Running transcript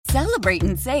Celebrate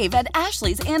and save at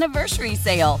Ashley's Anniversary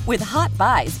Sale. With Hot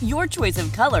Buys, your choice of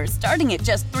colors starting at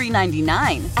just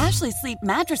 $3.99. Ashley Sleep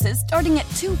mattresses starting at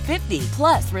 $2.50.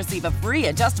 Plus, receive a free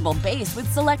adjustable base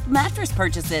with select mattress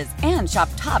purchases. And shop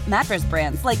top mattress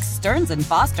brands like Stearns &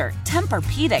 Foster,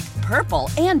 Tempur-Pedic, Purple,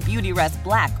 and Beautyrest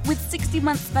Black with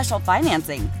 60-month special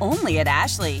financing. Only at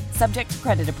Ashley. Subject to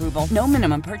credit approval. No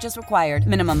minimum purchase required.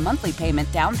 Minimum monthly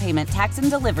payment, down payment, tax, and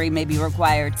delivery may be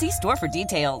required. See store for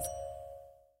details.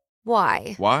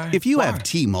 Why? If you have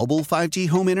T-Mobile 5G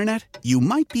home internet, you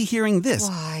might be hearing this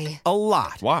a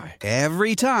lot. Why?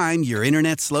 Every time your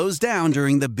internet slows down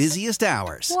during the busiest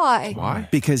hours. Why?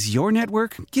 Because your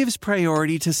network gives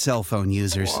priority to cell phone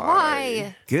users.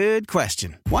 Why? Good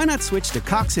question. Why not switch to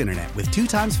Cox Internet with 2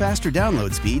 times faster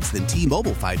download speeds than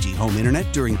T-Mobile 5G home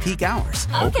internet during peak hours?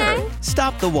 Okay.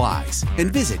 Stop the whys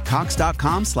and visit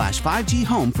cox.com/5G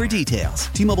home for details.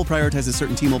 T-Mobile prioritizes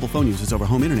certain T-Mobile phone users over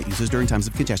home internet users during times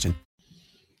of congestion.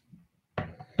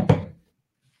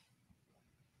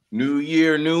 New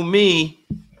year, new me.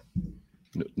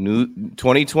 New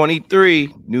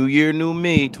 2023. New year, new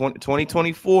me.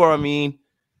 2024. I mean,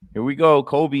 here we go.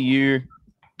 Kobe year.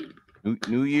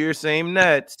 New year, same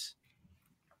Nets.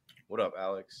 What up,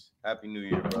 Alex? Happy New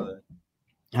Year, brother.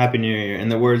 Happy New Year. In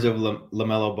the words of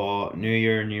LaMelo Ball, new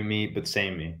year, new me, but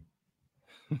same me.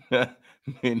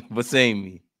 But same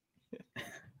me.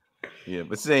 Yeah,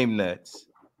 but same Nets.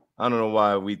 I don't know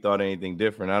why we thought anything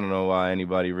different. I don't know why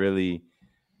anybody really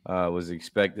was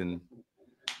expecting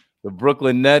the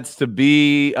Brooklyn Nets to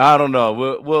be. I don't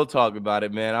know. We'll talk about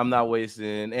it, man. I'm not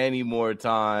wasting any more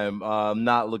time. I'm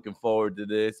not looking forward to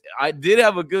this. I did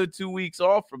have a good 2 weeks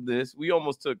off from this. We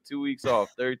almost took 2 weeks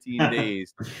off, 13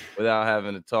 days without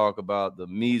having to talk about the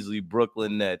measly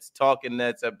Brooklyn Nets. Talking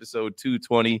Nets, episode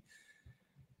 220.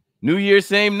 New Year,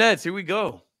 same Nets. Here we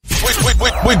go.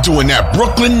 We're doing that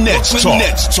Brooklyn Nets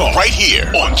talk right here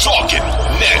on Talkin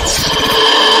Nets.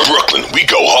 Brooklyn, we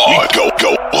go hard. Go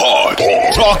hard.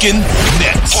 Talkin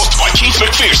Nets. Hosted by Keith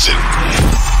McPherson.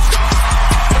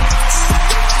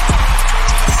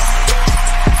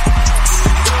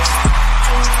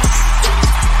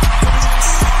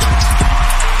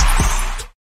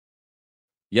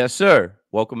 Yes, sir.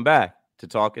 Welcome back to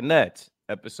Talkin Nets,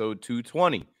 episode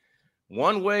 220.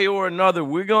 One way or another,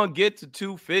 we're going to get to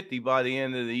 250 by the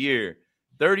end of the year.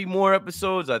 30 more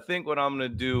episodes. I think what I'm going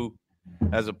to do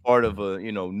as a part of a,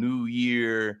 new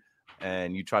year,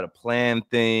 and you try to plan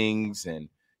things and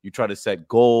you try to set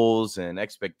goals and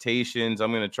expectations.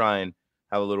 I'm going to try and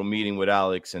have a little meeting with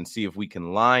Alex and see if we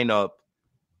can line up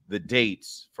the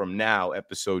dates from now,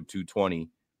 episode 220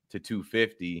 to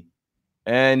 250,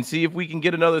 and see if we can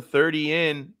get another 30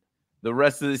 in the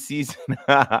rest of the season.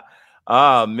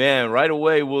 Man, right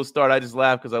away we'll start. I just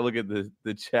laugh because I look at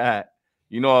the chat.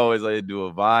 I always like to do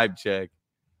a vibe check.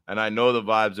 And I know the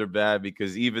vibes are bad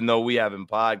because even though we haven't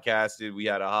podcasted, we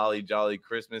had a holly jolly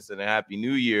Christmas and a happy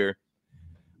New Year.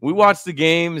 We watched the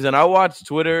games and I watched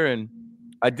Twitter, and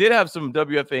I did have some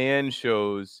WFAN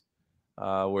shows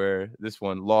where this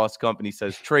one, Lost Company,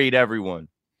 says trade everyone.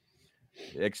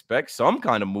 Expect some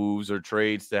kind of moves or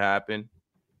trades to happen.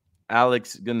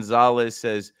 Alex Gonzalez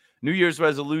says, New Year's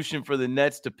resolution for the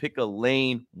Nets to pick a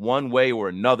lane one way or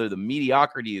another. The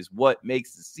mediocrity is what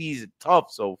makes the season tough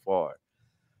so far.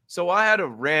 So I had a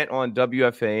rant on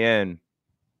WFAN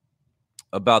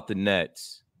about the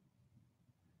Nets.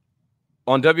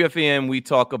 On WFAN, we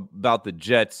talk about the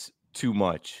Jets too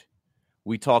much.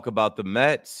 We talk about the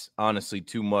Mets, honestly,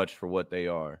 too much for what they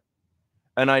are.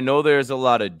 And I know there's a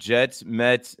lot of Jets,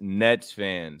 Mets, Nets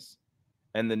fans.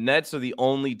 And the Nets are the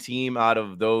only team out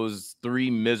of those 3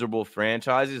 miserable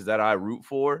franchises that I root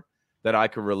for, that I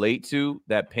can relate to,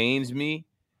 that pains me.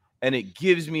 And it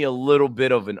gives me a little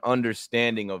bit of an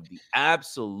understanding of the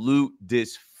absolute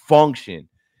dysfunction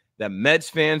that Mets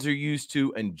fans are used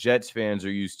to and Jets fans are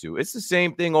used to. It's the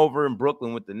same thing over in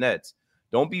Brooklyn with the Nets.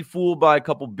 Don't be fooled by a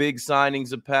couple big signings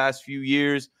the past few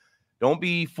years. Don't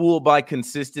be fooled by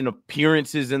consistent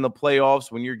appearances in the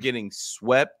playoffs when you're getting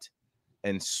swept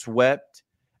and swept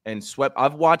and swept.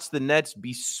 I've watched the Nets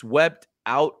be swept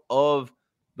out of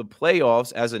the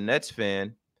playoffs as a Nets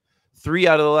fan 3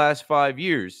 out of the last 5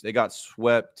 years. They got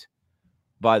swept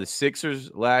by the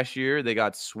Sixers last year. They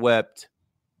got swept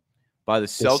by the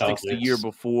Celtics the year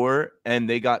before, and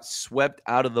they got swept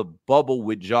out of the bubble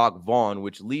with Jacques Vaughn,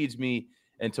 which leads me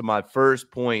into my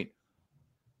first point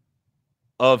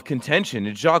of contention.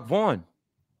 It's Jacques Vaughn.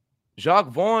 Jacques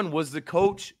Vaughn was the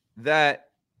coach that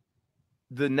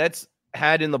the Nets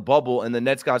had in the bubble, and the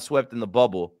Nets got swept in the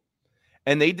bubble.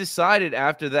 And they decided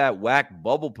after that whack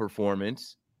bubble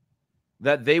performance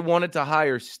that they wanted to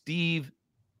hire Steve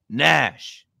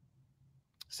Nash.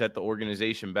 set the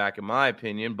organization back, in my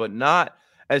opinion, but not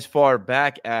as far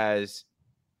back as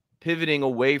pivoting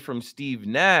away from Steve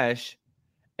Nash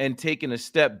and taking a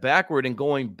step backward and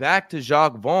going back to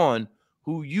Jacques Vaughn,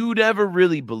 who you never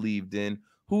really believed in,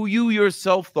 who you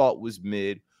yourself thought was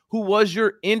mid, who was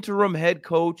your interim head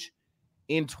coach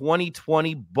in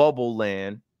 2020 bubble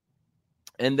land.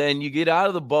 And then you get out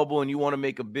of the bubble and you want to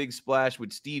make a big splash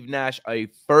with Steve Nash, a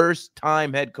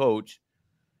first-time head coach.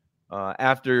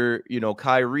 After,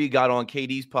 Kyrie got on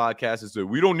KD's podcast and said,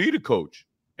 we don't need a coach.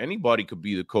 Anybody could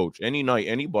be the coach. Any night,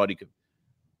 anybody could.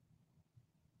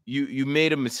 You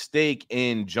made a mistake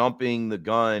in jumping the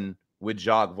gun with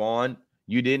Jacques Vaughn.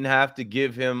 You didn't have to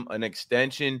give him an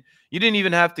extension. You didn't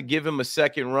even have to give him a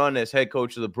second run as head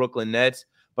coach of the Brooklyn Nets.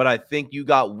 But I think you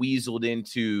got weaseled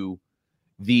into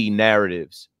the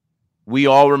narratives. We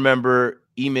all remember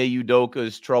Ime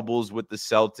Udoka's troubles with the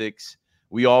Celtics.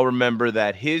 We all remember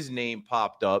that his name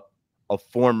popped up, a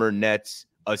former Nets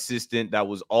assistant that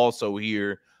was also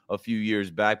here a few years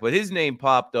back. But his name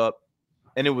popped up,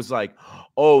 and it was like,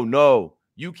 oh, no,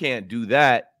 you can't do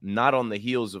that. Not on the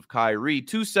heels of Kyrie.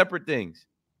 Two separate things.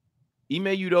 Ime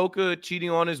Udoka cheating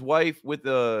on his wife with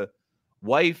a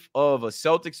wife of a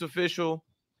Celtics official,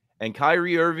 and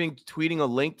Kyrie Irving tweeting a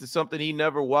link to something he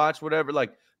never watched, whatever.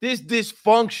 Like, this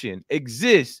dysfunction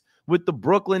exists with the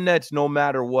Brooklyn Nets no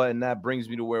matter what, and that brings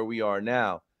me to where we are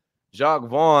now. Jacques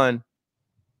Vaughn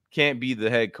can't be the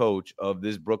head coach of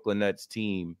this Brooklyn Nets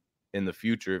team in the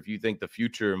future. If you think the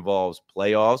future involves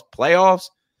playoffs,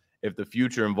 if the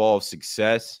future involves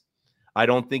success, I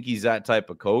don't think he's that type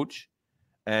of coach.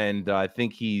 And I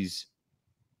think he's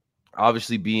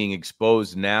obviously being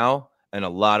exposed now, and a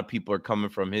lot of people are coming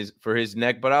for his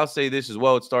neck. But I'll say this as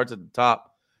well. It starts at the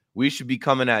top. We should be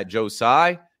coming at Joe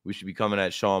Tsai. We should be coming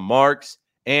at Sean Marks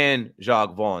and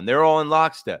Jacques Vaughn. They're all in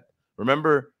lockstep.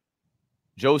 Remember,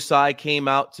 Joe Tsai came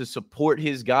out to support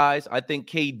his guys. I think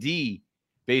KD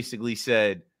basically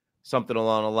said something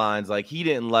along the lines like he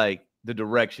didn't like the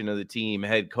direction of the team,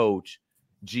 head coach,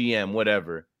 GM,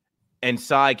 whatever. And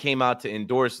Tsai came out to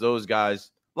endorse those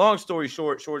guys. Long story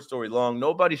short, short story long,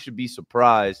 nobody should be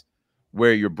surprised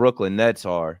where your Brooklyn Nets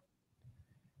are.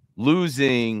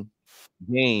 Losing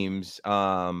games,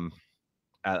 I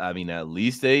mean, at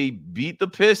least they beat the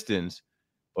Pistons.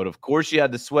 But, of course, you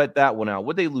had to sweat that one out.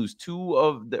 Would they lose 2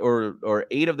 of or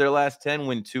 8 of their last 10,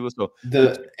 win 2? So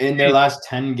in their last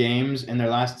 10 games,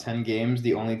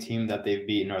 the only team that they've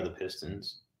beaten are the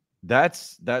Pistons.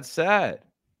 That's sad.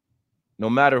 No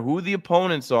matter who the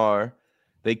opponents are,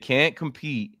 they can't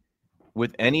compete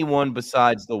with anyone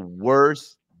besides the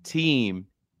worst team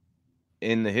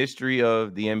in the history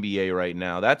of the NBA right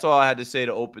now. That's all I had to say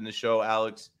to open the show,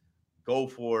 Alex. Go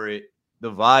for it.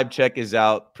 The vibe check is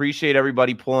out. Appreciate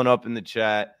everybody pulling up in the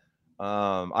chat.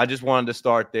 I just wanted to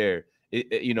start there.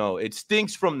 It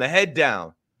stinks from the head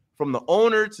down, from the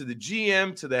owner to the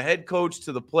GM to the head coach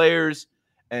to the players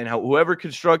and whoever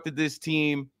constructed this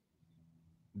team.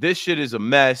 This shit is a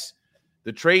mess.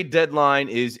 The trade deadline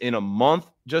is in a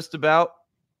month, just about.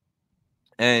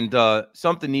 And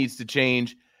something needs to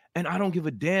change. And I don't give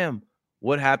a damn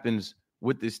what happens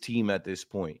with this team at this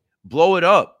point. Blow it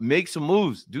up. Make some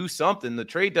moves. Do something. The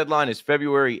trade deadline is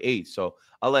February 8th. So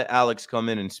I'll let Alex come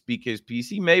in and speak his piece.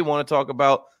 He may want to talk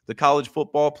about the college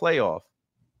football playoff.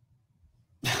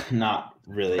 Not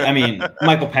really. I mean,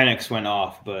 Michael Penix went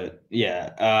off, but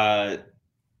yeah.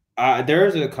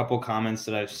 There's a couple comments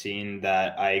that I've seen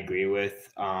that I agree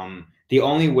with. The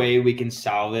only way we can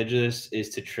salvage this is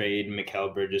to trade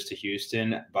Mikal Bridges to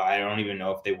Houston, but I don't even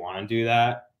know if they want to do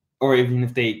that, or even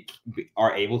if they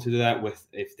are able to do that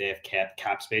if they have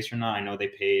cap space or not. I know they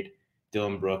paid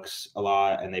Dylan Brooks a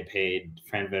lot and they paid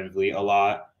Fran VanVleet a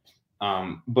lot,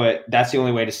 but that's the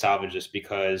only way to salvage this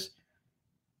because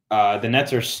the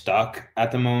Nets are stuck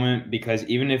at the moment because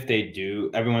even if they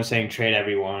do, everyone's saying trade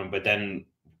everyone, but then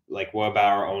like what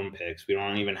about our own picks? We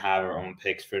don't even have our own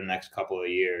picks for the next couple of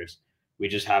years. We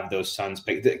just have those Suns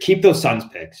picks. Keep those Suns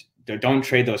picks. Don't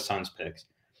trade those Suns picks.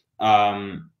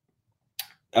 The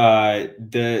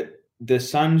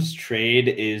Suns trade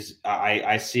is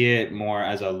I see it more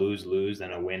as a lose-lose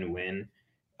than a win-win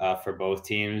for both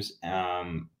teams.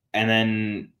 And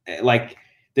then like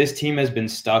this team has been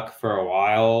stuck for a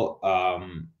while.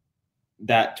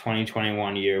 That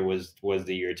 2021 year was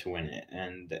the year to win it,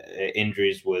 and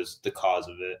injuries was the cause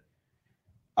of it.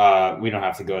 We don't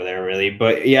have to go there really,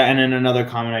 but yeah. And then another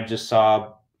comment I just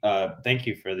saw. Thank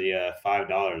you for the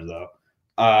 $5 though.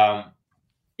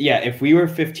 Yeah, if we were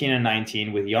 15 and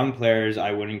 19 with young players,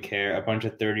 I wouldn't care. A bunch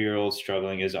of 30-year-olds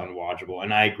struggling is unwatchable,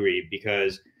 and I agree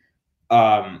because,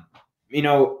 a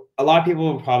lot of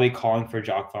people are probably calling for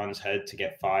Jacques Vaughn's head to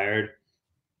get fired.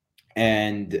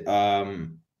 And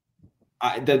my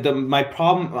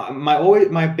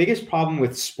biggest problem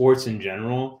with sports in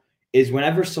general is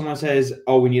whenever someone says,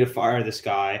 "Oh, we need to fire this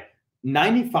guy,"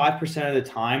 95% of the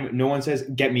time, no one says,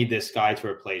 "Get me this guy to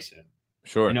replace him."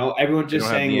 Sure. Everyone's They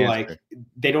just don't have saying the like answer.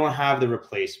 they don't have the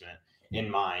replacement in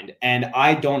mind, and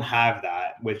I don't have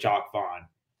that with Jacques Vaughn.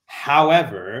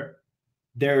 However,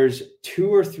 there's 2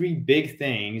 or 3 big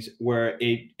things where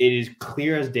it is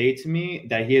clear as day to me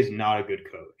that he is not a good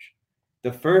coach.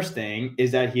 The first thing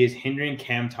is that he is hindering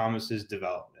Cam Thomas's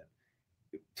development.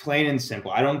 Plain and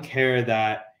simple. I don't care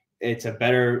that it's a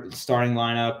better starting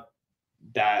lineup,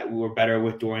 that we're better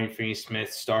with Dorian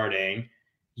Finney-Smith starting.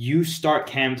 You start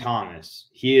Cam Thomas.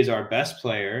 He is our best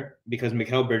player because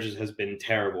Mikal Bridges has been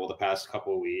terrible the past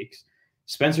couple of weeks.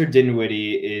 Spencer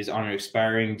Dinwiddie is on an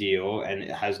expiring deal and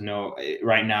has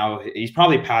right now, he's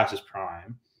probably past his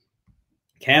prime.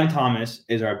 Cam Thomas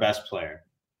is our best player.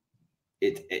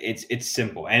 It's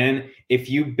simple. And if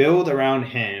you build around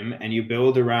him and you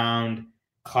build around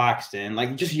Claxton,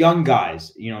 like just young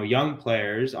guys, young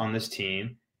players on this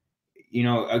team,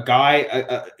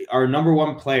 our number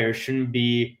one player shouldn't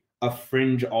be a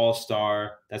fringe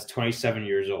all-star that's 27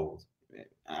 years old.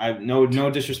 I no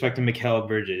disrespect to Mikal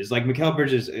Bridges. Like Mikal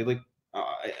Bridges,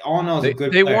 all in all, is a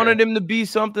good They player. wanted him to be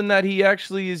something that he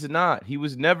actually is not. He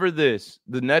was never this.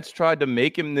 The Nets tried to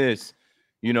make him this,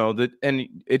 and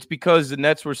it's because the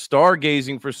Nets were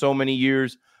stargazing for so many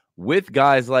years with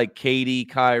guys like KD,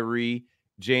 Kyrie,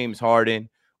 James Harden.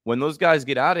 When those guys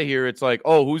get out of here, it's like,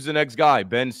 oh, who's the next guy?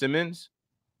 Ben Simmons?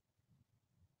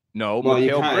 No,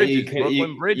 Mikal Bridges,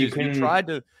 Brooklyn Bridges.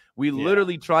 We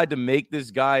literally tried to make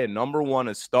this guy a number one,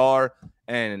 a star,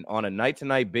 and on a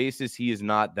night-to-night basis, he is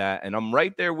not that. And I'm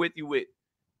right there with you with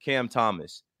Cam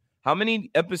Thomas. How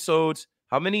many episodes,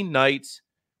 how many nights,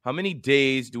 how many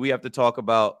days do we have to talk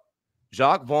about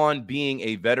Jacques Vaughn being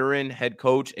a veteran head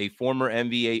coach, a former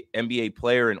NBA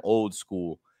player in old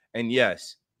school? And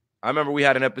yes, I remember we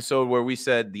had an episode where we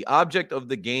said the object of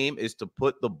the game is to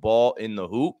put the ball in the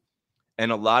hoop.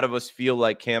 And a lot of us feel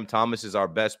like Cam Thomas is our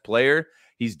best player.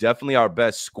 He's definitely our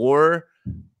best scorer.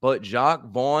 But Jacques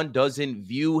Vaughn doesn't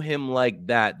view him like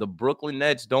that. The Brooklyn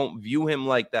Nets don't view him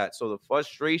like that. So the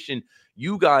frustration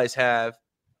you guys have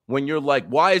when you're like,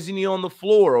 why isn't he on the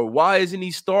floor? Or why isn't he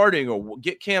starting? Or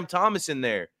get Cam Thomas in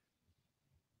there.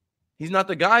 He's not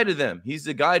the guy to them. He's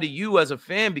the guy to you as a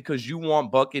fan because you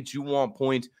want buckets, you want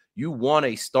points, you want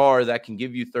a star that can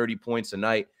give you 30 points a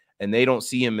night. And they don't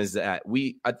see him as that.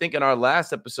 I think in our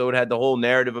last episode had the whole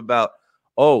narrative about,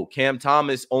 oh, Cam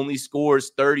Thomas only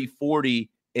scores 30, 40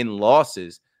 in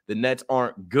losses. The Nets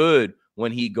aren't good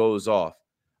when he goes off.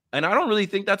 And I don't really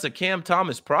think that's a Cam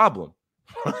Thomas problem,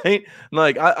 right?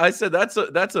 Like I said, that's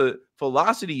a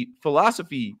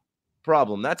philosophy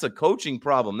problem. That's a coaching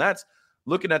problem. That's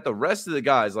looking at the rest of the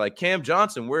guys like Cam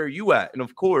Johnson, where are you at? And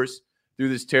of course, through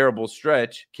this terrible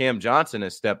stretch, Cam Johnson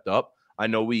has stepped up. I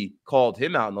know we called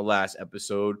him out in the last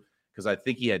episode because I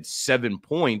think he had 7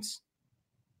 points.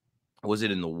 Was it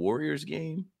in the Warriors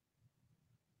game?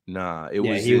 Nah, it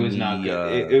was. He was not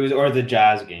good. It was, or the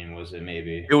Jazz game, was it?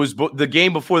 Maybe it was the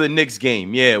game before the Knicks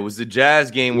game. Yeah, it was the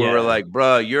Jazz game where we're like,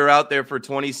 bro, you're out there for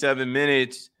 27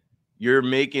 minutes, you're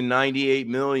making $98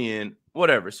 million,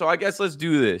 whatever. So I guess let's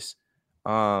do this.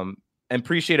 And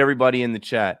appreciate everybody in the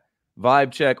chat.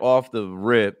 Vibe check off the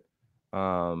rip.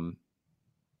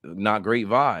 Not great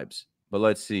vibes, but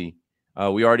let's see.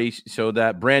 We already showed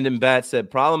that. Brandon Bat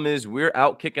said, problem is we're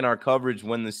out kicking our coverage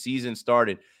when the season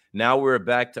started. Now we're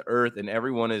back to earth, and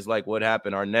everyone is like, what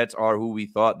happened? Our Nets are who we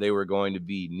thought they were going to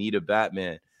be. Need a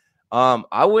Batman.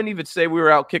 I wouldn't even say we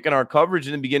were out kicking our coverage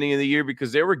in the beginning of the year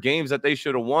because there were games that they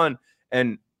should have won,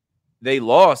 and they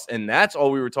lost, and that's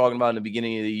all we were talking about in the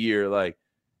beginning of the year. Like,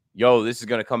 yo, this is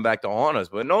going to come back to haunt us.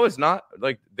 But no, it's not.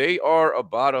 Like, they are a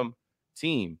bottom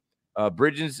team.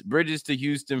 Bridges to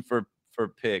Houston for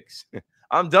picks.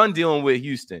 I'm done dealing with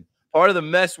Houston. Part of the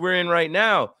mess we're in right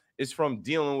now is from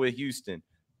dealing with Houston.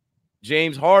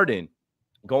 James Harden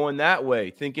going that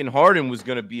way, thinking Harden was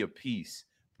going to be a piece.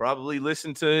 Probably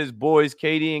listen to his boys,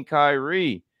 KD and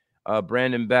Kyrie.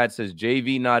 Brandon Bat says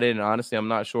JV not in. Honestly, I'm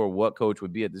not sure what coach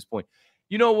would be at this point.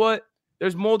 You know what?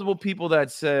 There's multiple people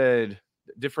that said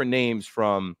different names,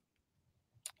 from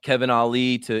Kevin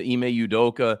Ali to Ime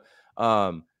Udoka.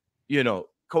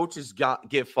 Coaches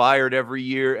get fired every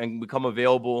year and become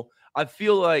available. I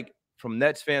feel like from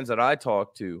Nets fans that I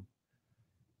talk to,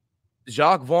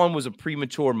 Jacques Vaughn was a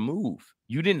premature move.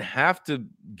 You didn't have to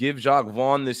give Jacques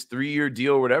Vaughn this 3-year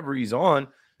deal or whatever he's on.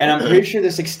 And I'm pretty sure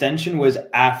this extension was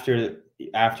after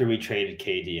we traded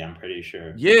KD, I'm pretty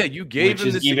sure. Yeah, you gave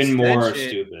him this even extension. More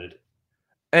stupid.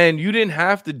 And you didn't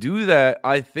have to do that.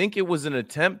 I think it was an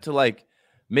attempt to like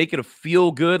make it a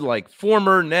feel good, like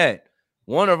former net,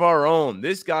 one of our own.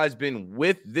 This guy's been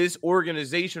with this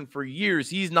organization for years.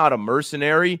 He's not a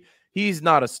mercenary. He's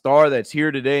not a star that's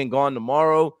here today and gone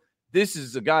tomorrow. This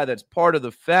is a guy that's part of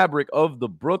the fabric of the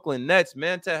Brooklyn Nets.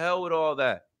 Man, to hell with all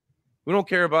that. We don't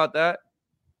care about that.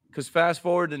 Because fast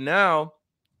forward to now,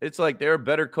 it's like there are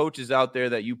better coaches out there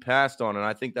that you passed on. And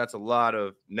I think that's a lot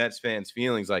of Nets fans'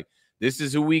 feelings. Like, this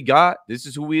is who we got. This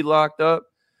is who we locked up.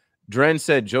 Dren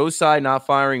said Joe Tsai not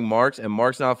firing Marks and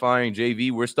Marks not firing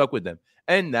JV. We're stuck with them.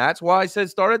 And that's why I said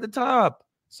start at the top.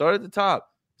 Start at the top.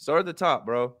 Start at the top,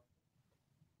 bro.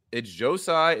 It's Joe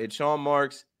Tsai. It's Sean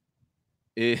Marks.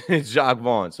 It's Jacques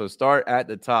Vaughn. So start at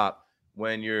the top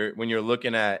when you're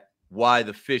looking at why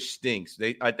the fish stinks.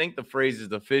 I think the phrase is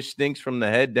the fish stinks from the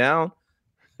head down.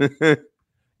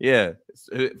 Yeah,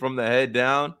 from the head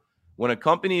down. When a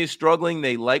company is struggling,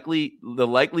 the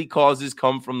likely causes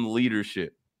come from the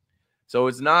leadership. So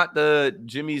it's not the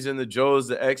Jimmys and the Joes,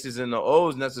 the X's and the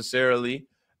O's necessarily.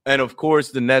 And of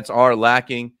course, the Nets are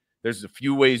lacking. There's a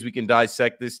few ways we can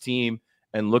dissect this team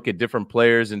and look at different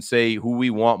players and say who we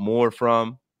want more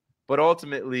from. But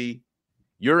ultimately,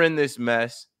 you're in this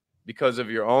mess because of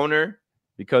your owner,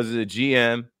 because of the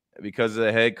GM, because of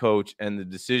the head coach, and the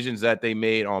decisions that they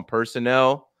made on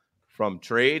personnel from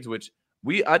trades, which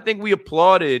I think we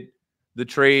applauded the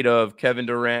trade of Kevin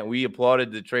Durant. We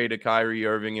applauded the trade of Kyrie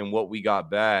Irving and what we got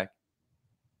back.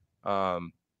 But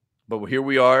here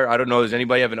we are. I don't know. Does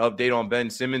anybody have an update on Ben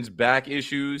Simmons' back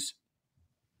issues?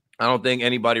 I don't think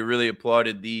anybody really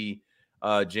applauded the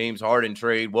James Harden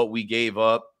trade, what we gave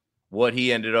up, what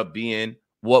he ended up being,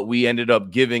 what we ended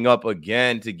up giving up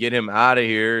again to get him out of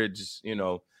here. It's just,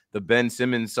 the Ben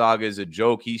Simmons saga is a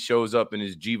joke. He shows up in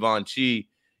his Givenchy.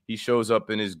 He shows up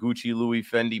in his Gucci, Louis,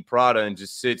 Fendi, Prada, and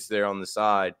just sits there on the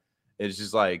side. It's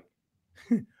just like,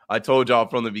 I told y'all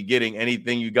from the beginning,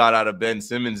 anything you got out of Ben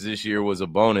Simmons this year was a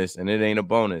bonus, and it ain't a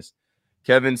bonus.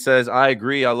 Kevin says, I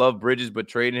agree. I love Bridges, but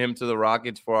trading him to the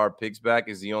Rockets for our picks back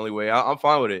is the only way. I'm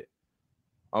fine with it.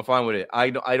 I'm fine with it. I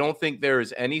don't think there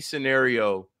is any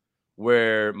scenario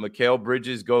where Mikal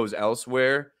Bridges goes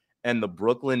elsewhere and the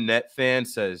Brooklyn Net fan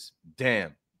says,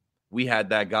 damn, we had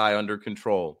that guy under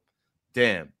control.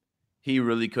 Damn, he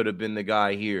really could have been the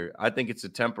guy here. I think it's a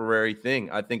temporary thing.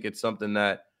 I think it's something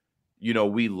that,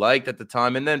 we liked at the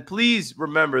time. And then please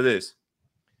remember this.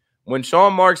 When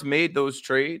Sean Marks made those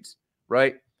trades,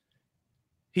 right,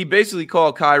 he basically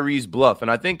called Kyrie's bluff. And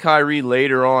I think Kyrie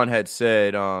later on had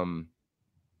said something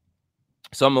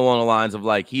along the lines of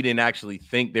like he didn't actually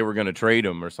think they were going to trade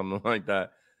him or something like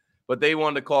that. But they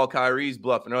wanted to call Kyrie's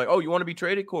bluff. And they're like, oh, you want to be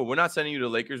traded? Cool. We're not sending you to the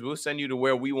Lakers. We'll send you to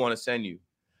where we want to send you.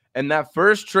 And that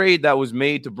first trade that was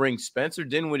made to bring Spencer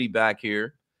Dinwiddie back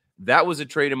here, that was a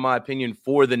trade, in my opinion,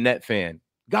 for the Net fan.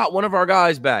 Got one of our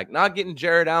guys back. Not getting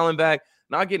Jared Allen back,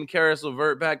 not getting Karis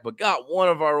LeVert back, but got one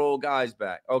of our old guys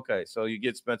back. Okay, so you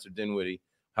get Spencer Dinwiddie.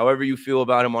 However you feel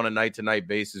about him on a night-to-night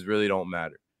basis really don't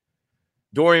matter.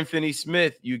 Dorian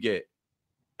Finney-Smith you get.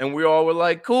 And we all were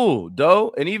like, cool,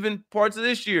 dough. And even parts of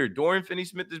this year, Dorian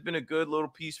Finney-Smith has been a good little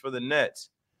piece for the Nets.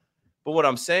 But what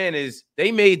I'm saying is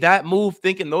they made that move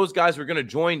thinking those guys were going to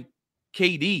join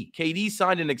KD. KD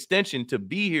signed an extension to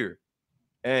be here.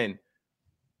 And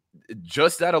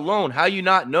just that alone, how you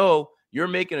not know you're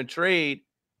making a trade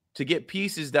to get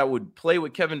pieces that would play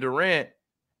with Kevin Durant?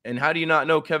 And how do you not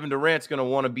know Kevin Durant's going to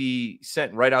want to be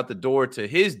sent right out the door to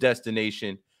his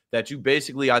destination that you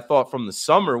basically, I thought from the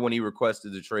summer when he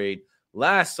requested the trade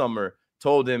last summer,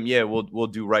 told him, yeah, we'll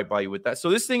do right by you with that. So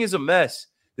this thing is a mess.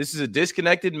 This is a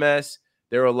disconnected mess.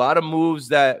 There are a lot of moves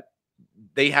that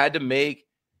they had to make,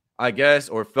 I guess,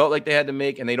 or felt like they had to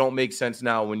make, and they don't make sense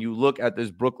now. When you look at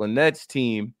this Brooklyn Nets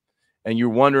team and you're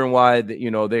wondering why,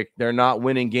 they're not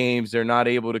winning games, they're not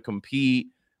able to compete,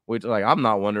 which, like, I'm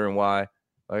not wondering why.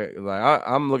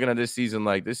 I'm looking at this season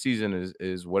like this season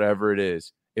is whatever it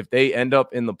is. If they end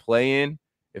up in the play-in,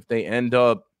 if they end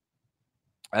up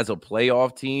as a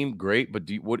playoff team, great. But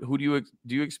who do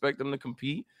you expect them to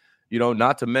compete?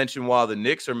 Not to mention while the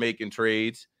Knicks are making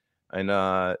trades and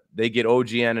they get OG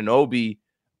Anunoby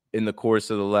in the course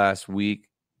of the last week.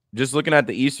 Just looking at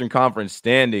the Eastern Conference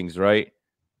standings, right?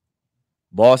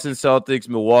 Boston Celtics,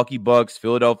 Milwaukee Bucks,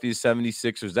 Philadelphia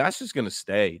 76ers. That's just going to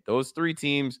stay. Those three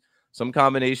teams, some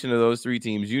combination of those three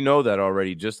teams, you know that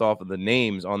already just off of the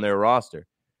names on their roster.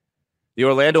 The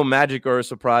Orlando Magic are a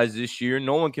surprise this year.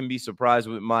 No one can be surprised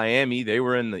with Miami. They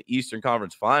were in the Eastern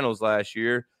Conference Finals last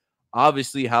year.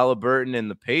 Obviously, Halliburton and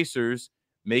the Pacers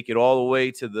make it all the way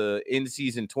to the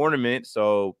in-season tournament,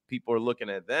 so people are looking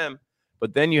at them.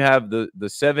 But then you have the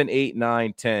 7, 8,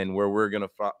 9, 10, where we're going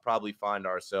to probably find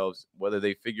ourselves, whether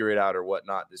they figure it out or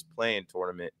whatnot, this play-in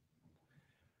tournament.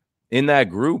 In that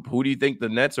group, who do you think the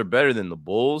Nets are better than? The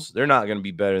Bulls? They're not going to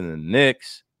be better than the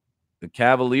Knicks. The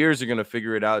Cavaliers are going to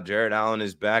figure it out. Jared Allen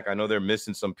is back. I know they're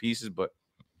missing some pieces, but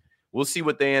we'll see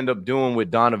what they end up doing with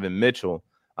Donovan Mitchell.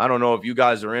 I don't know if you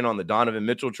guys are in on the Donovan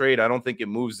Mitchell trade. I don't think it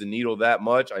moves the needle that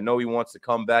much. I know he wants to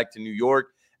come back to New York,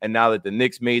 and now that the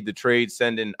Knicks made the trade,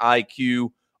 sending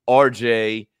IQ,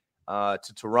 RJ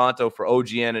to Toronto for OG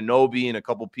Anunoby and a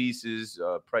couple pieces,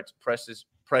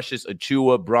 Precious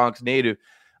Achua, Bronx native,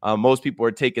 most people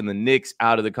are taking the Knicks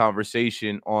out of the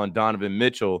conversation on Donovan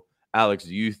Mitchell. Alex,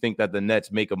 do you think that the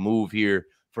Nets make a move here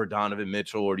for Donovan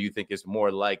Mitchell, or do you think it's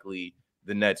more likely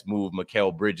the Nets move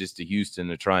Mikal Bridges to Houston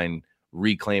to try and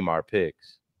reclaim our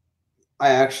picks? I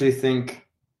actually think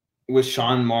with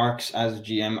Sean Marks as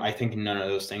GM, I think none of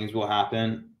those things will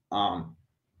happen.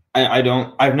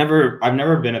 I've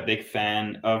never been a big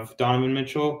fan of Donovan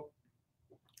Mitchell.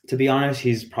 To be honest,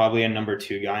 he's probably a number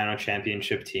 2 guy on a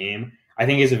championship team. I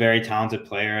think he's a very talented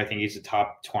player. I think he's a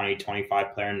top 20,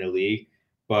 25 player in the league.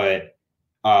 But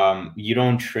you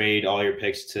don't trade all your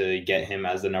picks to get him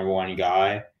as the number 1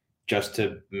 guy just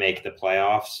to make the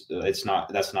playoffs. That's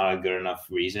not a good enough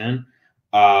reason.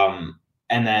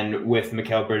 And then with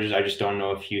Mikal Bridges, I just don't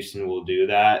know if Houston will do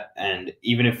that. And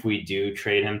even if we do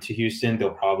trade him to Houston, they'll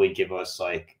probably give us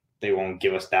they won't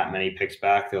give us that many picks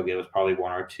back. They'll give us probably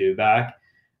 1 or 2 back.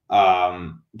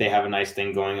 They have a nice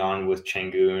thing going on with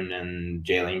Şengün and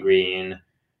Jalen Green.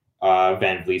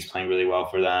 Van Vliet's playing really well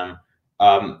for them.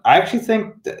 I actually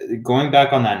think going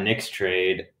back on that Knicks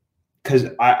trade, because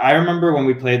I remember when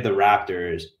we played the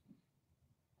Raptors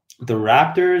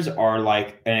are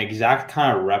like an exact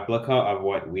kind of replica of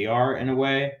what we are in a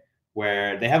way,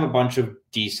 where they have a bunch of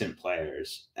decent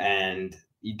players and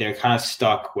they're kind of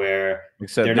stuck where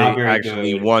they're not very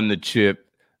actually good. Won the chip.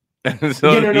 So these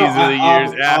are the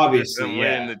years after obviously, them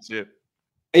winning the chip.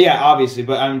 Yeah, obviously,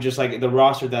 but I'm just like the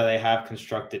roster that they have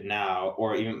constructed now,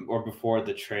 or before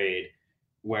the trade,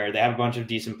 where they have a bunch of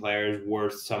decent players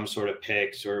worth some sort of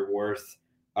picks or worth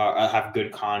have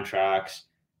good contracts,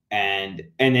 and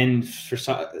then for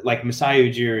like Masai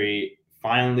Ujiri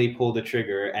finally pulled the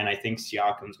trigger, and I think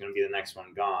Siakam's going to be the next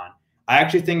one gone. I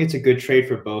actually think it's a good trade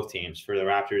for both teams, for the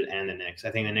Raptors and the Knicks. I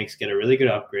think the Knicks get a really good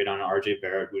upgrade on RJ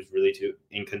Barrett, who's really too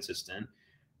inconsistent.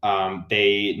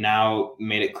 They now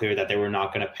made it clear that they were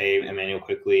not going to pay Emmanuel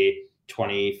Quickley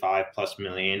 $25+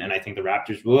 million, and I think the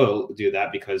Raptors will do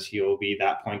that because he'll be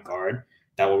that point guard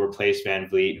that will replace Van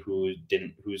Vliet,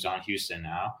 who's on Houston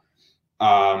now.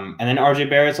 And then RJ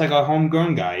Barrett's like a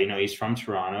homegrown guy. You know, he's from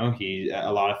Toronto.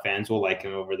 A lot of fans will like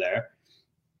him over there.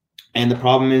 And the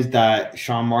problem is that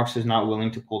Sean Marks is not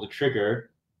willing to pull the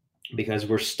trigger because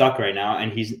we're stuck right now.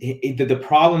 And the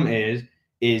problem is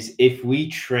if we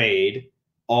trade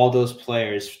all those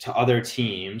players to other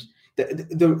teams,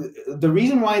 the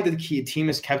reason why the team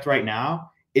is kept right now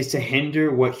is to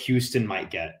hinder what Houston might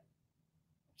get.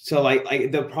 So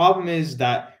like the problem is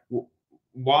that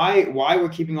why we're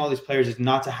keeping all these players is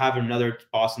not to have another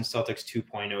Boston Celtics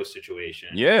 2.0 situation.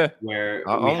 Yeah, where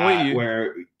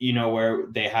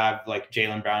they have like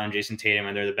Jaylen Brown and Jason Tatum,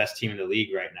 and they're the best team in the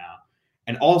league right now.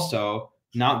 And also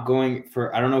not going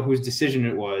for, I don't know whose decision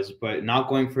it was, but not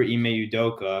going for Ime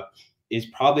Udoka is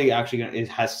probably actually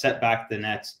has set back the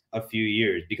Nets a few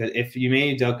years, because if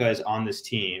Ime Udoka is on this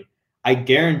team, I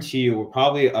guarantee you we're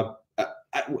probably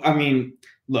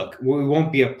look, we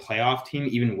won't be a playoff team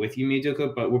even with Ime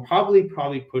Udoka, but we're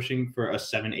probably pushing for a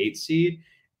 7-8 seed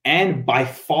and by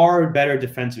far better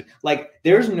defensive. Like,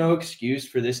 there's no excuse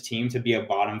for this team to be a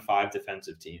bottom 5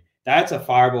 defensive team. That's a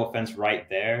fireable offense right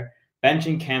there.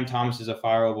 Benching Cam Thomas is a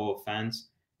fireable offense.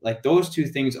 Like, those two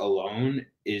things alone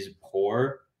is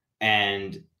poor,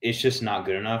 and it's just not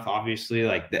good enough. Obviously,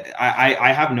 like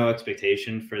I have no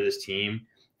expectation for this team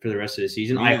for the rest of the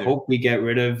season. I hope we get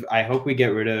rid of a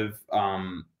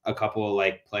couple of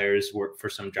like players for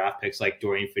some draft picks. Like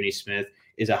Dorian Finney-Smith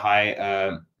is a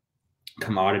high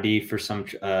commodity for some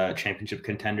championship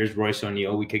contenders. Royce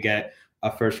O'Neal, we could get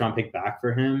a first-round pick back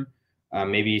for him.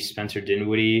 Maybe Spencer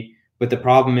Dinwiddie. But the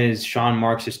problem is Sean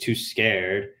Marks is too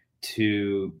scared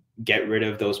to get rid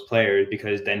of those players,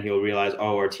 because then he'll realize,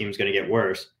 oh, our team's going to get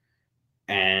worse.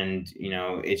 And,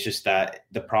 it's just that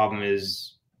the problem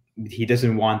is he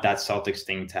doesn't want that Celtics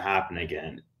thing to happen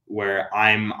again, where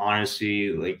I'm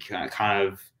honestly like kind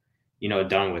of,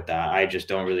 done with that. I just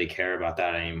don't really care about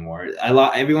that anymore.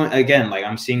 Everyone, again, like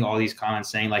I'm seeing all these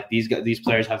comments saying like these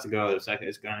players have to go. It's like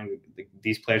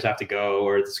these players have to go,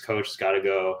 or this coach has got to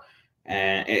go.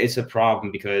 And it's a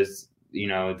problem because,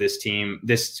 this team,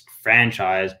 this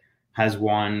franchise has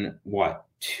won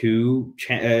two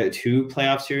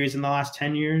playoff series in the last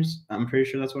 10 years. I'm pretty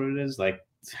sure that's what it is. Like,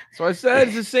 so I said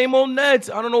it's the same old Nets.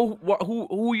 I don't know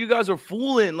who you guys are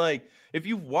fooling. Like, if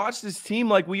you've watched this team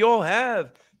like we all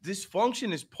have,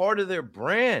 dysfunction is part of their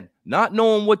brand. Not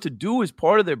knowing what to do is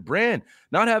part of their brand.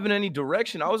 Not having any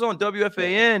direction. I was on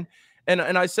WFAN, and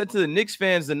I said to the Knicks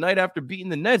fans the night after beating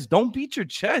the Nets, don't beat your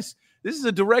chest. This is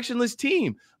a directionless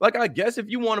team. Like, I guess if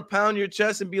you want to pound your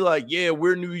chest and be like, yeah,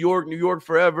 we're New York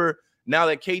forever. Now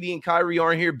that KD and Kyrie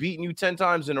aren't here beating you 10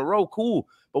 times in a row, cool.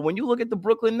 But when you look at the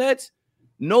Brooklyn Nets,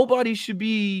 nobody should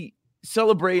be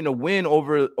celebrating a win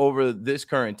over this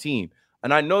current team.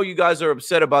 And I know you guys are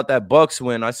upset about that Bucks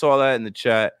win. I saw that in the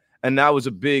chat, and that was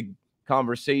a big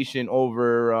conversation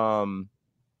over,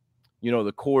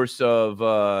 the course of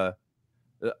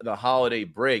the holiday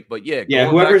break. But yeah,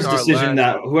 whoever's decision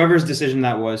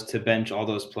that was to bench all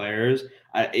those players,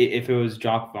 if it was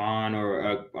Jock Vaughn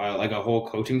or like a whole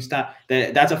coaching staff,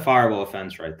 that's a fireable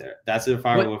offense right there. That's a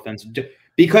fireable offense.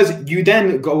 Because you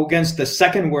then go against the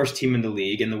second worst team in the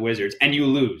league, in the Wizards, and you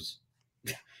lose.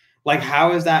 Like,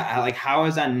 how is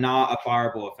that not a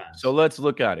fireable offense? So let's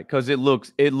look at it, because it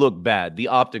looked bad. The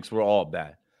optics were all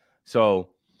bad. So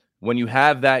when you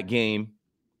have that game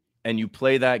and you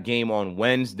play that game on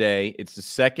Wednesday, it's the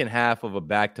second half of a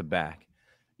back-to-back.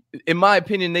 In my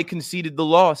opinion, they conceded the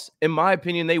loss. In my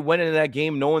opinion, they went into that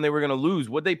game knowing they were going to lose.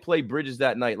 Would they play Bridges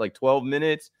that night? Like 12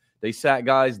 minutes? They sat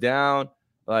guys down.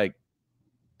 Like,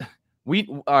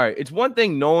 all right, it's one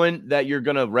thing knowing that you're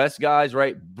going to rest guys,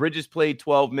 right? Bridges played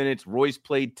 12 minutes. Royce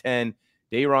played 10.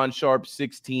 Day'Ron Sharpe,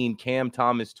 16. Cam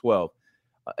Thomas, 12.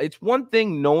 It's one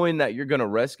thing knowing that you're going to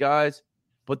rest guys,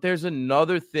 but there's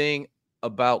another thing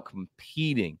about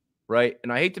competing, right?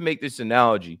 And I hate to make this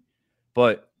analogy,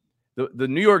 but the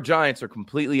New York Giants are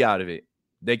completely out of it.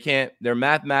 They're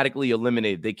mathematically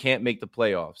eliminated. They can't make the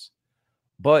playoffs.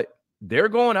 But they're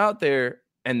going out there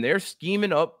and they're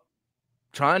scheming up,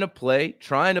 trying to play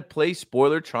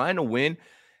spoiler, trying to win.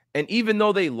 And even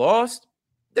though they lost,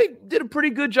 they did a pretty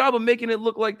good job of making it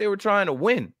look like they were trying to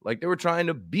win, like they were trying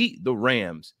to beat the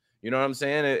Rams. You know what I'm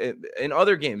saying? In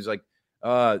other games, like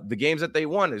the games that they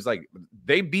won, is like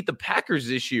they beat the Packers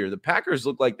this year. The Packers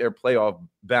look like they're playoff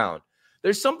bound.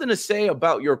 There's something to say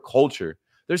about your culture.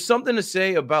 There's something to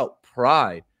say about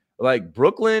pride. Like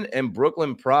Brooklyn and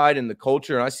Brooklyn pride and the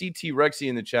culture. And I see T-Rexy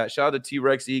in the chat. Shout out to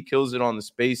T-Rexy. He kills it on the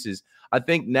spaces. I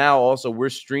think now also we're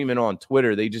streaming on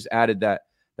Twitter. They just added that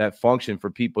function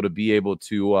for people to be able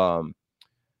to,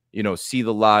 see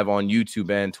the live on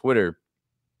YouTube and Twitter.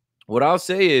 What I'll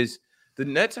say is the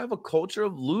Nets have a culture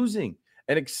of losing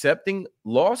and accepting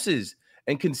losses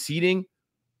and conceding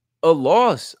a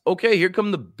loss. Okay, here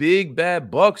come the big bad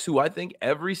Bucks, who I think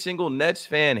every single Nets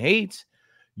fan hates.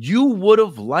 You would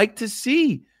have liked to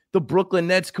see the Brooklyn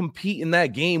Nets compete in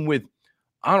that game with,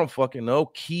 I don't fucking know,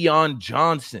 Keon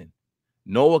Johnson,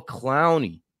 Noah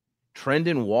Clowney,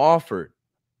 Trendon Wofford,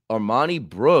 Armani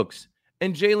Brooks,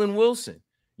 and Jalen Wilson.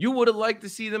 You would have liked to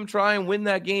see them try and win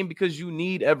that game because you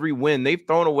need every win. They've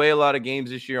thrown away a lot of games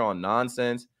this year on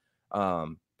nonsense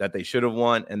that they should have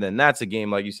won. And then that's a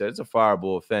game, like you said, it's a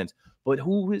fireable offense. But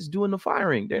who is doing the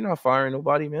firing? They're not firing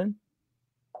nobody, man.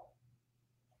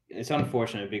 It's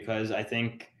unfortunate because I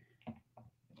think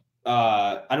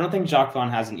I don't think Jacques Vaughn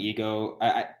has an ego.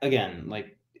 Again,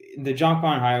 like the Jacques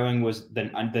Vaughn hiring was the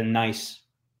nice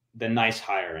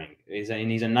hiring. He's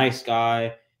a nice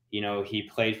guy. You know, he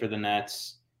played for the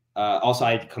Nets. Also,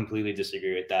 I completely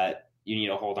disagree with that. You need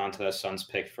to hold on to the Suns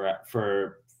pick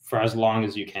for as long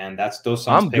as you can. Those Suns.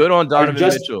 I'm good on Donovan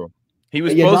Mitchell. He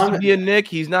was supposed to be a Knick.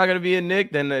 He's not going to be a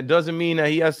Knick. Then it doesn't mean that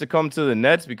he has to come to the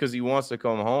Nets because he wants to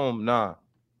come home. Nah.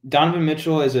 Donovan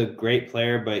Mitchell is a great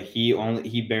player, but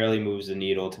he barely moves the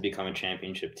needle to become a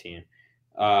championship team.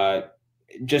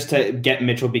 Just to get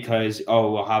Mitchell because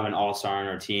we'll have an all-star on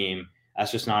our team.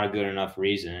 That's just not a good enough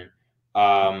reason.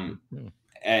 Jacques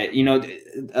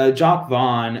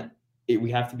Vaughn,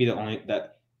 we have to be the only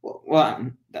that.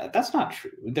 Well, that's not true.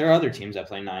 There are other teams that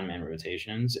play 9-man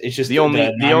rotations. It's just the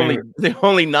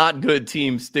only not good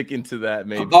team sticking to that.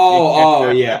 Maybe.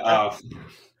 Yeah.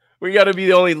 We got to be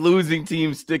the only losing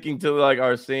team sticking to like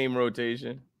our same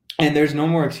rotation. And there's no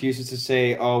more excuses to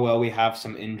say, we have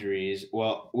some injuries.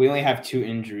 Well, we only have 2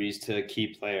 injuries to key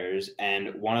players,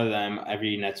 and one of them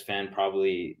every Nets fan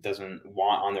probably doesn't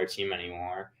want on their team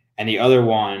anymore. And the other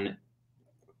one,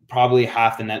 probably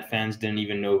half the Net fans didn't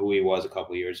even know who he was a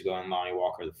couple of years ago, and Lonnie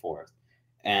Walker IV.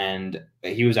 And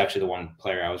he was actually the one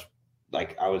player I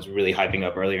was really hyping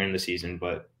up earlier in the season,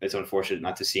 but it's unfortunate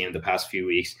not to see him the past few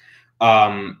weeks.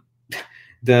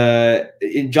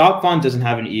 Jock Vaughn doesn't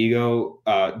have an ego.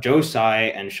 Joe Tsai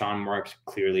and Sean Marks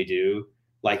clearly do.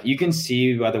 Like, you can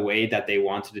see by the way that they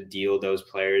wanted to deal those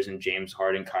players in James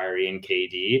Harden, Kyrie, and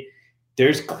KD.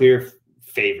 There's clear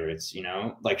favorites, you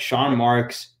know? Like, Sean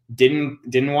Marks didn't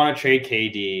want to trade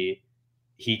KD.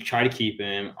 He tried to keep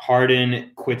him.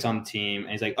 Harden quits on the team,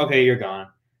 and he's like, okay, you're gone.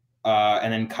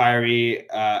 And then Kyrie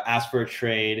asked for a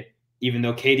trade, even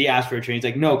though KD asked for a trade. He's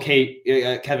like, no,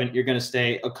 Kevin, you're going to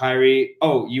stay. Kyrie,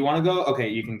 oh, you want to go? Okay,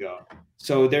 you can go.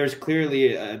 So there's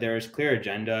clearly there's clear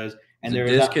agendas. And there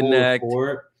was that whole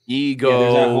report. Ego. Yeah,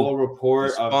 there's that whole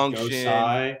report of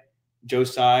Joe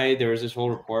Tsai. There was this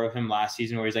whole report of him last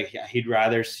season where he's like, he'd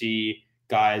rather see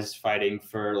guys fighting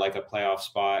for like a playoff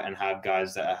spot and have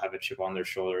guys that have a chip on their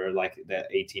shoulder, like the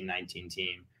 18-19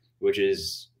 team, which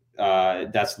is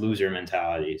that's loser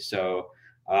mentality. So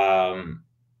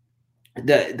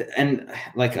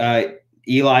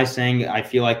Eli saying, I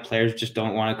feel like players just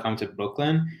don't want to come to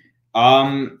Brooklyn.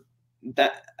 I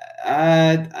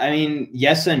mean,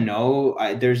 yes and no.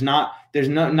 There's not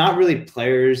really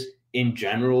players in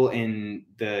general in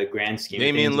the grand scheme of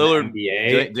things in the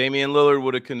NBA. Damian Lillard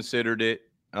would have considered it.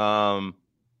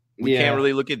 We can't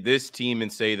really look at this team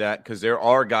and say that, because there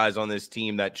are guys on this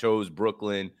team that chose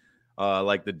Brooklyn,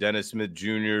 like the Dennis Smith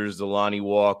Jr.'s, the Lonnie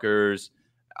Walkers.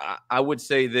 I would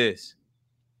say this.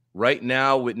 Right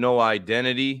now, with no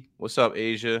identity, what's up,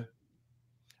 Asia?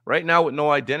 Right now, with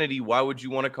no identity, why would you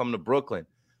want to come to Brooklyn?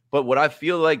 But what I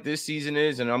feel like this season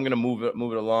is, and I'm going to move it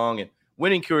along, and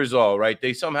winning cures all, right?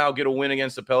 They somehow get a win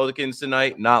against the Pelicans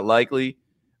tonight. Not likely.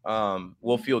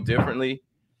 We'll feel differently.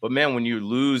 But, man, when you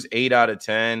lose 8 out of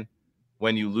 10,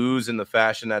 when you lose in the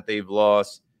fashion that they've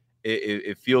lost,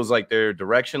 it feels like they're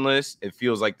directionless. It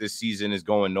feels like this season is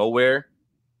going nowhere.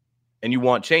 And you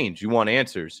want change. You want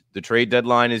answers. The trade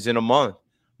deadline is in a month.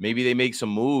 Maybe they make some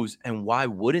moves, and why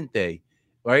wouldn't they?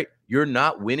 Right? You're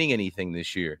not winning anything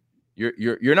this year.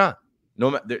 You're not.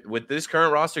 No, with this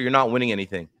current roster, you're not winning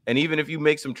anything. And even if you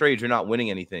make some trades, you're not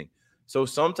winning anything. So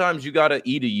sometimes you got to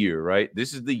eat a year, right?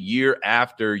 This is the year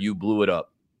after you blew it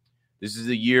up. This is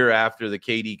the year after the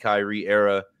KD Kyrie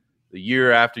era, the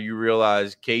year after you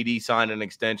realize KD signed an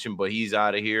extension, but he's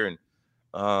out of here, and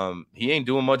he ain't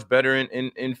doing much better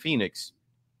in Phoenix.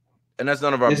 And that's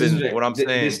none of our business. What I'm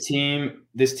saying,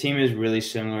 this team is really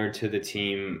similar to the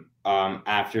team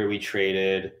after we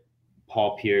traded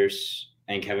Paul Pierce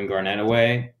and Kevin Garnett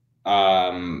away.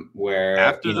 Where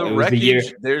after the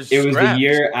wreckage, it was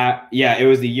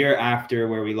the year after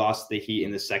where we lost the Heat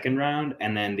in the second round,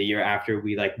 and then the year after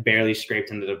we like barely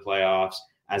scraped into the playoffs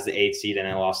as the 8th seed, and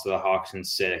then lost to the Hawks in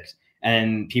 6.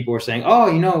 And people were saying, "Oh,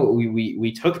 you know,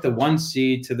 we took the 1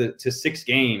 seed to 6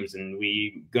 games, and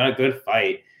we got a good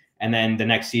fight." And then the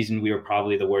next season, we were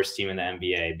probably the worst team in the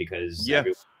NBA because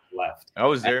everyone left. I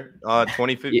was there,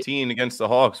 2015 against the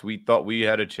Hawks. We thought we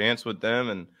had a chance with them,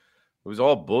 and it was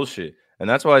all bullshit. And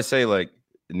that's why I say, like,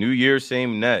 New Year,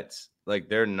 same Nets. Like,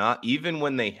 they're not, even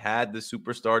when they had the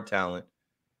superstar talent,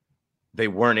 they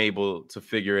weren't able to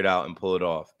figure it out and pull it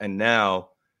off. And now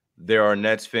there are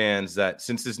Nets fans that,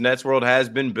 since this Nets world has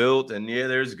been built, and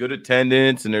there's good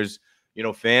attendance, and there's,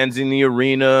 fans in the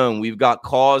arena, and we've got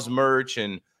cause merch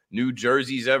and new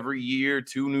jerseys every year,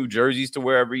 2 new jerseys to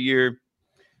wear every year. At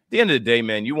the end of the day,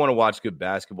 man, you want to watch good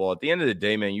basketball. At the end of the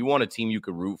day, man, you want a team you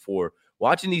could root for.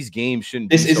 Watching these games shouldn't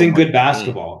be. This isn't good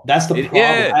basketball. That's the problem.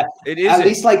 Yeah, it is. At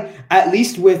least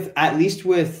with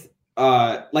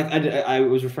I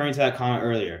was referring to that comment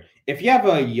earlier. If you have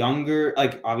a younger,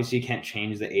 like, obviously you can't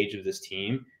change the age of this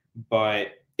team, but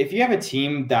if you have a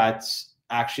team that's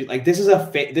actually like, this is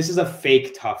a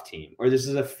fake tough team, or this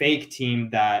is a fake team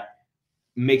that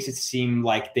makes it seem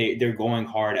like they're going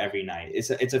hard every night. It's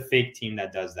a fake team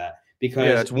that does that,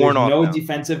 because it's worn off now.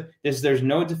 There's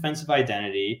no defensive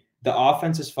identity. The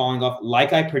offense is falling off,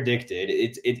 like I predicted.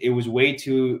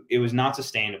 It was not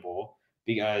sustainable,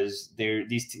 because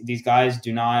these guys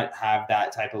do not have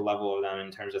that type of level of them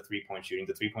in terms of 3-point shooting.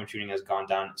 The 3-point shooting has gone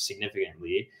down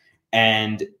significantly,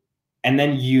 and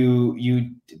then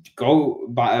you go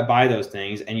by those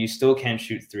things, and you still can't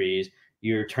shoot threes.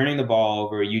 You're turning the ball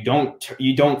over. You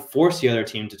don't force the other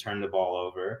team to turn the ball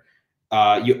over.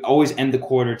 You always end the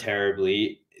quarter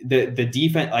terribly. The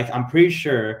defense, like, I'm pretty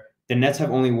sure the Nets have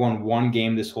only won 1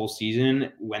 game this whole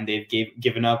season when they've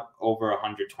given up over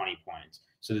 120 points.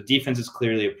 So the defense is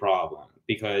clearly a problem,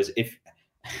 because I've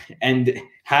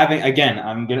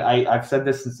said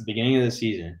this since the beginning of the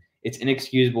season. it's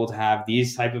inexcusable to have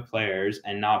these type of players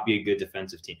and not be a good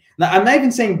defensive team. Now, I'm not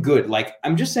even saying good. Like,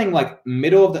 I'm just saying like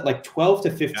middle of the, like 12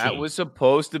 to 15. That was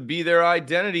supposed to be their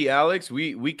identity, Alex.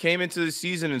 We came into the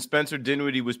season and Spencer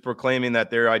Dinwiddie was proclaiming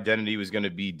that their identity was going to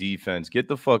be defense. Get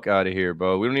the fuck out of here,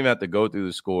 bro. We don't even have to go through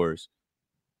the scores.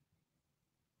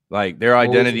 Like, their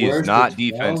identity is not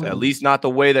defense, at least not the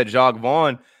way that Jacques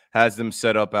Vaughn has them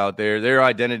set up out there. Their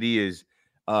identity is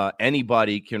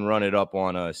anybody can run it up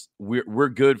on us. We're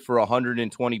good for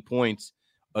 120 points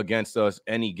against us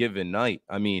any given night.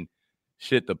 I mean,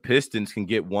 shit, the Pistons can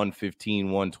get 115,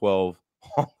 112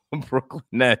 on the Brooklyn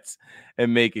Nets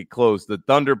and make it close. The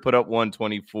Thunder put up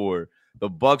 124. The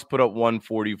Bucks put up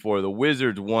 144. The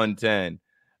Wizards 110.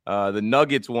 The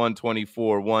Nuggets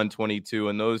 124, 122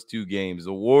 in those two games.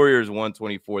 The Warriors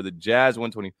 124. The Jazz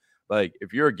 120. Like,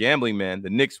 if you're a gambling man, the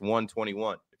Knicks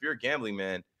 121. If you're a gambling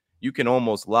man, you can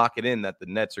almost lock it in that the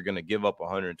Nets are going to give up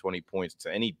 120 points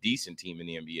to any decent team in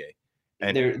the NBA.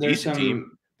 And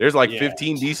there's like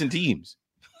 15 decent teams.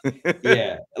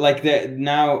 Yeah, like that.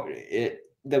 Now,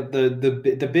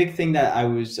 the big thing that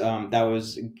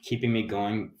was keeping me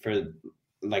going for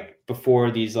like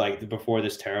before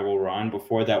this terrible run,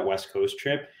 before that West Coast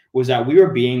trip, was that we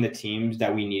were beating the teams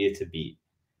that we needed to beat.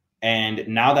 And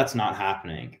now that's not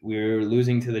happening. We're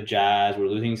losing to the Jazz. We're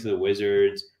losing to the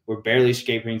Wizards. We're barely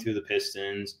escaping through the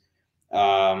Pistons.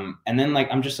 And then like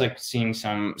I'm just like seeing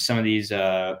some of these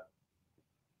some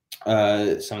of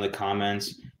the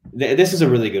comments. This is a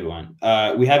really good one.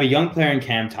 We have a young player in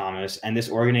Cam Thomas, and this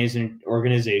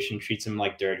organization treats him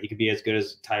like dirt. He could be as good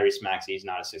as Tyrese Maxey. He's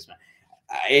not a six man.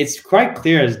 It's quite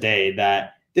clear as day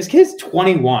that this kid's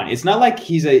 21. It's not like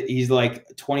he's like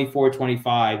 24,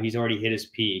 25. He's already hit his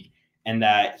peak, and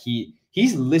that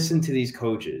he's listened to these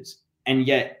coaches, and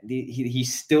yet he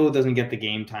still doesn't get the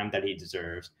game time that he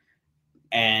deserves.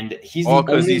 And he's all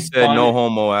because he said no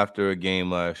homo after a game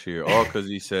last year. All because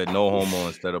he said no homo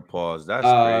instead of pause. That's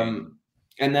crazy.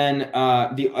 And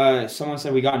then someone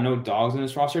said we got no dogs in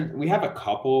this roster. We have a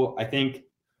couple, I think.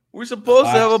 We're supposed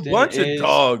to have a bunch of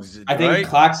dogs. I think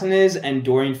Claxton is, and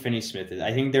Dorian Finney-Smith is.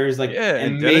 I think there's like,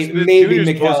 and maybe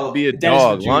Mikal, supposed to be a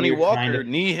dog. Lonnie Walker,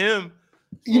 knee him.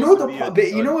 You know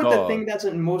the thing that's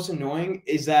most annoying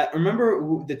is that,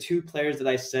 remember the two players that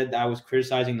I said that I was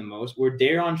criticizing the most were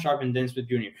Daron Sharp and Dennis Smith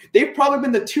Jr. They've probably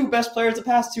been the two best players the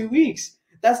past 2 weeks.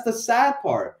 That's the sad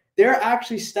part. They're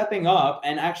actually stepping up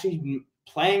and actually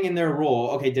playing in their role.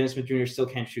 Okay, Dennis Smith Jr. still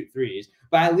can't shoot threes,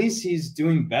 but at least he's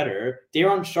doing better.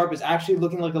 Daron Sharp is actually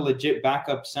looking like a legit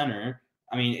backup center.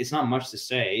 I mean, it's not much to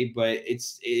say, but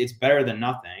it's better than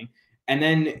nothing. And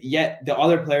then yet the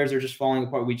other players are just falling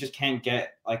apart. We just can't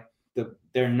get like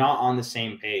they're not on the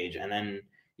same page. And then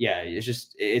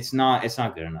it's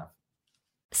not good enough.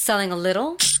 Selling a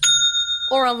little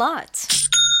or a lot?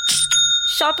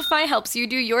 Shopify helps you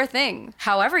do your thing,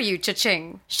 however you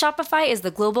cha-ching. Shopify is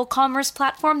the global commerce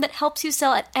platform that helps you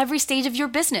sell at every stage of your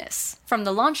business. From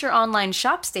the launch your online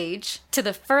shop stage, to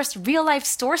the first real-life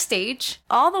store stage,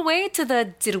 all the way to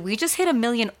the did we just hit 1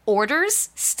 million orders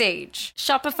stage.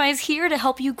 Shopify is here to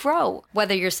help you grow.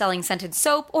 Whether you're selling scented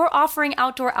soap or offering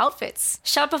outdoor outfits,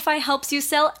 Shopify helps you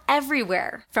sell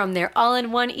everywhere. From their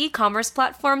all-in-one e-commerce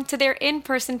platform to their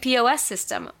in-person POS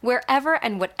system, wherever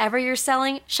and whatever you're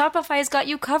selling, Shopify's got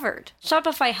you covered.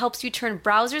 Shopify helps you turn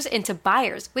browsers into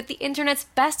buyers with the internet's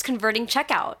best converting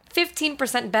checkout.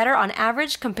 15% better on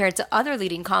average compared to other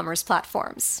leading commerce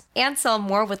platforms. And sell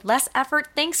more with less effort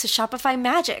thanks to Shopify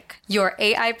Magic, your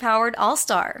AI-powered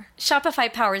all-star.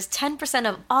 Shopify powers 10%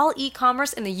 of all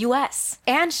e-commerce in the US.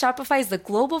 And Shopify is the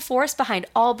global force behind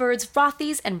Allbirds,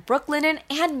 Rothy's, and Brooklinen,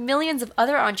 and millions of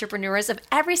other entrepreneurs of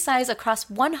every size across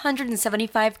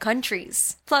 175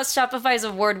 countries. Plus, Shopify's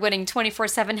award-winning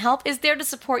 24/7 help is there to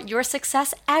support your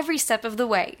success every step of the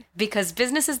way. Because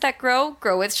businesses that grow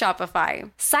with Shopify.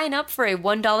 Sign up for a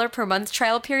 $1 per month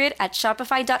trial period at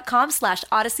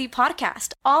shopify.com/Odyssey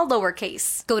Podcast, all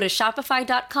lowercase. Go to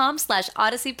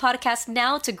shopify.com/Odyssey Podcast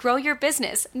now to grow your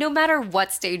business, no matter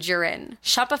what stage you're in.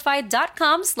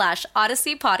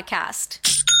 Shopify.com/Odyssey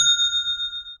Podcast.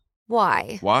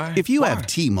 Why? If you have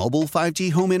T-Mobile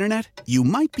 5G home internet, you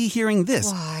might be hearing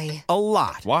this Why? a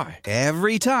lot.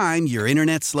 Every time your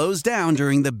internet slows down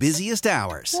during the busiest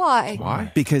hours.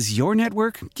 Why? Because your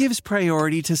network gives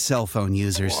priority to cell phone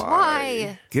users.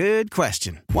 Why? Good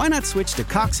question. Why not switch to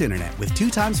Cox Internet with 2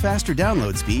 times faster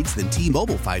download speeds than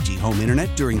T-Mobile 5G home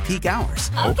internet during peak hours?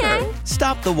 Okay.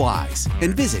 Stop the whys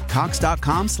and visit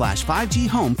cox.com/5G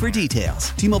home for details.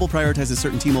 T-Mobile prioritizes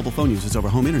certain T-Mobile phone users over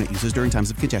home internet users during times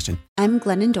of congestion. I'm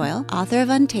Glennon Doyle, author of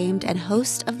Untamed and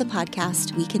host of the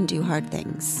podcast We Can Do Hard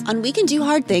Things. On We Can Do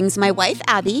Hard Things, my wife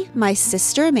Abby, my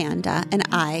sister Amanda, and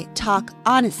I talk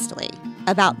honestly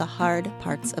about the hard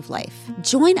parts of life.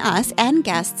 Join us and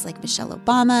guests like Michelle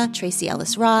Obama, Tracy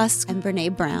Ellis Ross, and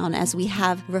Brene Brown as we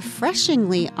have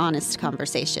refreshingly honest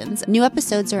conversations. New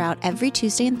episodes are out every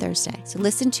Tuesday and Thursday, so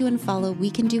listen to and follow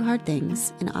We Can Do Hard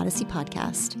Things, an Odyssey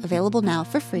podcast, available now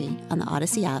for free on the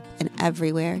Odyssey app and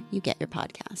everywhere you get your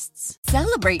podcasts.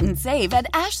 Celebrate and save at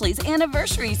Ashley's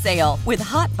Anniversary Sale. With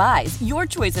Hot Buys, your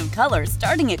choice of colors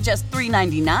starting at just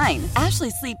 $3.99.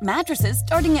 Ashley Sleep mattresses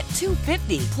starting at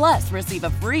 $2.50. Plus, receive a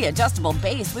free adjustable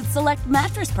base with select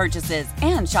mattress purchases.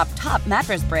 And shop top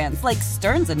mattress brands like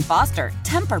Stearns & Foster,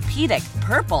 Tempur-Pedic,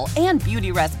 Purple, and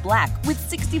Beautyrest Black with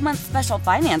 60-month special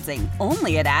financing.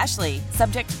 Only at Ashley.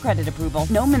 Subject to credit approval.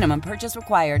 No minimum purchase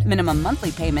required. Minimum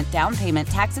monthly payment, down payment,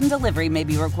 tax, and delivery may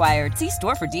be required. See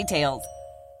store for details.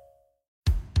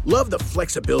 Love the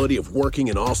flexibility of working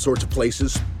in all sorts of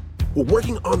places? Well,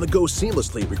 working on the go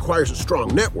seamlessly requires a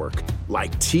strong network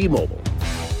like T-Mobile.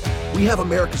 We have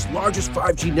America's largest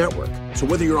 5G network, so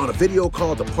whether you're on a video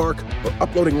call at the park or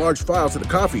uploading large files at a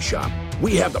coffee shop,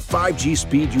 we have the 5G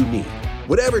speed you need.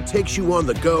 Whatever takes you on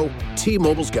the go,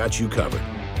 T-Mobile's got you covered.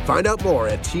 Find out more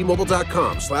at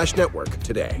T-Mobile.com/network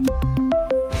today.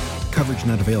 Coverage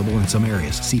not available in some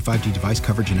areas. See 5G device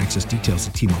coverage and access details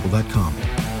at T-Mobile.com.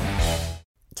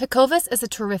 Tecovas is a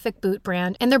terrific boot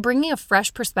brand, and they're bringing a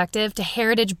fresh perspective to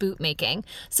heritage boot making.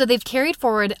 So they've carried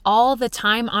forward all the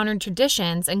time-honored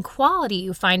traditions and quality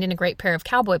you find in a great pair of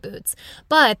cowboy boots,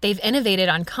 but they've innovated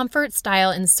on comfort,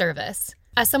 style, and service.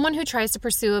 As someone who tries to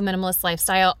pursue a minimalist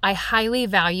lifestyle, I highly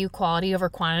value quality over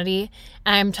quantity,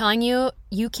 and I'm telling you,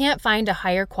 you can't find a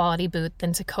higher quality boot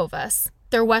than Tecovas.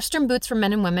 Their Western boots for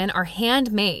men and women are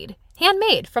handmade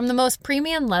from the most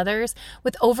premium leathers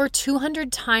with over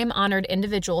 200 time-honored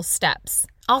individual steps.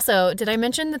 Also, did I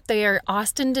mention that they are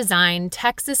Austin-designed,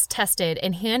 Texas-tested,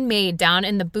 and handmade down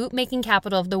in the boot-making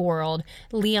capital of the world,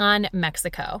 Leon,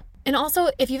 Mexico. And also,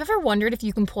 if you've ever wondered if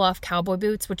you can pull off cowboy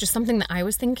boots, which is something that I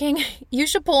was thinking, you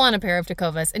should pull on a pair of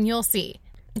Tecovas and you'll see.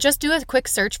 Just do a quick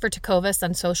search for Tecovas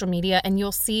on social media and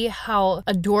you'll see how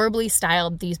adorably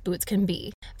styled these boots can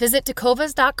be. Visit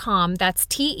tecovas.com, that's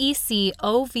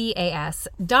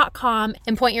TECOVAS.com,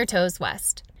 and point your toes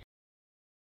west.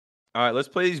 All right, let's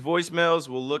play these voicemails.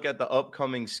 We'll look at the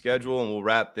upcoming schedule and we'll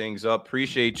wrap things up.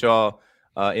 Appreciate y'all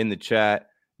in the chat.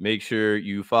 Make sure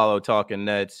you follow Talkin'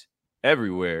 Nets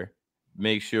everywhere.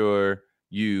 Make sure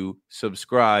you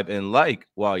subscribe and like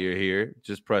while you're here.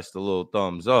 Just press the little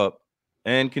thumbs up.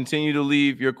 And continue to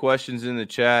leave your questions in the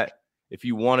chat. If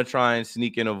you want to try and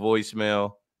sneak in a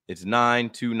voicemail, it's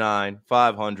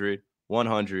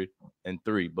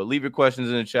 929-500-103. But leave your questions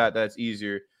in the chat. That's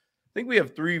easier. I think we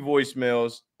have 3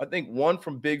 voicemails. I think one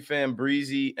from Big Fan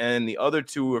Breezy and the other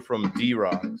 2 are from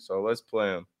D-Rock. So let's play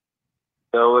them.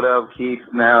 Yo, what up, Keith?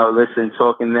 Now, listen,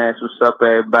 Talking Nets. What's up,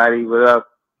 everybody? What up?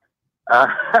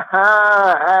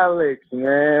 Alex,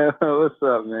 man. What's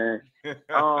up, man?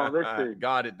 Listen,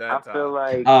 got it that time. I feel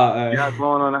like y'all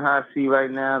going on a hot seat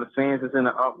right now. The fans is in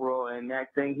an uproar, and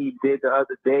that thing he did the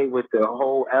other day with the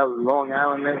whole Long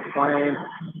Island Nets playing,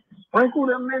 sprinkle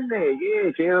them in there.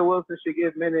 Yeah, Jalen Wilson should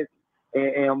get minutes,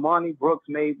 and Amani Brooks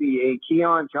maybe, and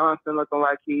Keon Johnson looking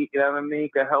like he, you know what I mean,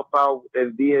 could help out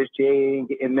if DSJ ain't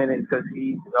getting minutes because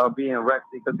he's being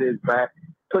rested because of his back.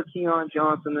 Put Keon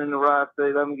Johnson in the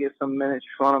roster, let him get some minutes.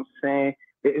 You know what I'm saying?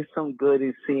 It's some good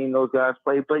in seeing those guys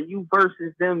play, but you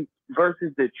versus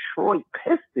Detroit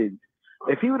Pistons.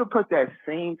 If he would have put that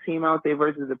same team out there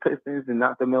versus the Pistons and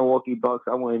not the Milwaukee Bucks,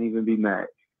 I wouldn't even be mad.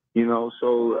 You know,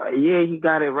 so yeah, he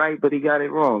got it right, but he got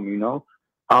it wrong. You know.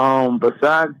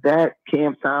 Besides that,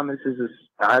 Cam Thomas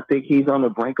I think he's on the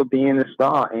brink of being a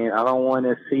star, and I don't want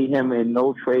to see him in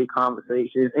no trade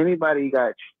conversations. Anybody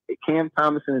got Cam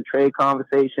Thomas in a trade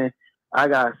conversation, I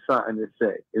got something to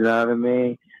say. You know what I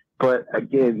mean? But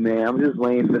again, man, I'm just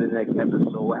waiting for the next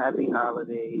episode. Happy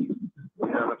holidays. You know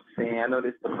what I'm saying? I know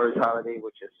this is the first holiday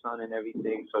with your son and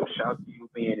everything, so shout to you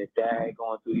being a dad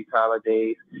going through these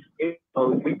holidays. We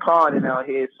partying out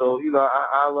here, so, you know,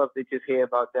 I love to just hear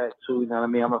about that too. You know what I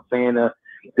mean? I'm a fan of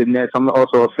the Nets. I'm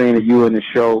also a fan of you and the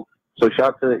show. So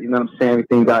shout to, you know what I'm saying,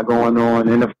 everything got going on.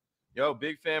 And Yo,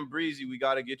 Big Fan Breezy, we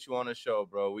got to get you on the show,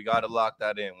 bro. We got to lock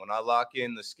that in. When I lock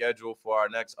in the schedule for our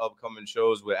next upcoming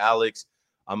shows with Alex,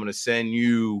 I'm going to send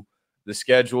you the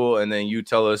schedule, and then you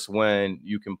tell us when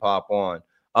you can pop on.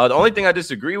 The only thing I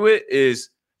disagree with is,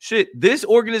 this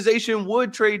organization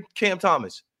would trade Cam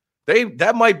Thomas.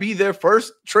 That might be their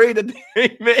first trade that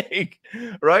they make,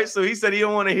 right? So he said he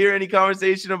don't want to hear any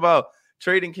conversation about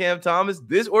trading Cam Thomas,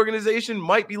 this organization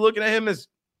might be looking at him as,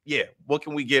 yeah, what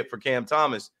can we get for Cam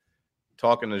Thomas?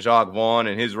 Talking to Jacques Vaughn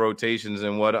and his rotations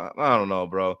and what, I don't know,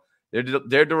 bro.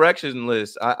 They're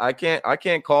directionless. I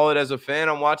can't call it as a fan.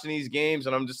 I'm watching these games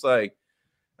and I'm just like,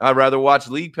 I'd rather watch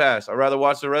League Pass. I'd rather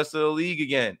watch the rest of the league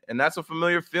again. And that's a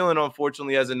familiar feeling,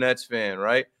 unfortunately, as a Nets fan,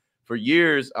 right? For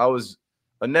years, I was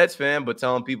a Nets fan, but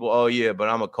telling people, oh, yeah, but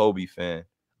I'm a Kobe fan.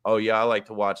 Oh, yeah, I like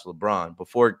to watch LeBron.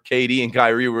 Before KD and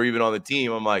Kyrie were even on the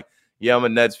team, I'm like, yeah, I'm a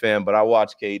Nets fan, but I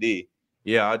watch KD.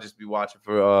 Yeah, I'll just be watching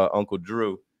for Uncle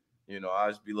Drew. I'll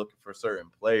just be looking for certain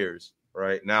players.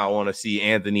 Right now, I want to see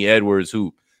Anthony Edwards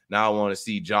hoop. Now I want to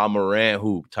see John Morant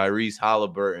hoop, Tyrese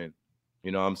Halliburton.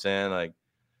 You know what I'm saying? Like,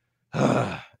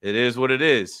 it is what it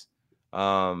is.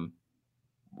 When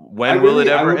will it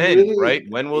ever end, right?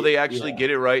 When will they actually get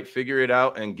it right, figure it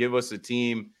out, and give us a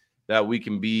team that we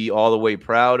can be all the way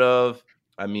proud of?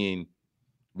 I mean,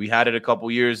 we had it a couple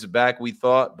years back, we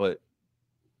thought, but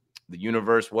the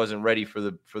universe wasn't ready for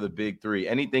the big three.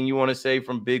 Anything you want to say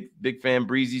from Big Fan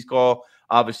Breezy's call?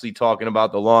 Obviously talking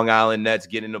about the Long Island Nets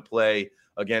getting to play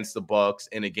against the Bucks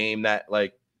in a game that,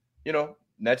 like,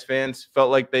 Nets fans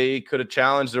felt like they could have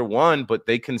challenged or won, but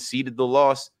they conceded the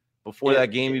loss before that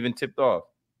game even tipped off.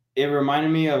 It reminded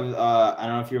me of I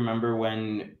don't know if you remember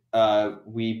when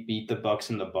we beat the Bucks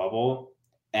in the bubble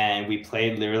and we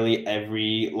played literally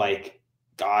every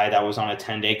guy that was on a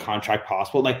 10-day contract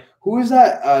possible. Like, who is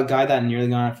that guy that nearly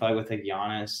got in a fight with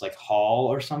Giannis, like Hall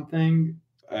or something?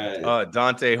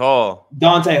 Dante Hall.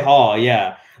 Dante Hall,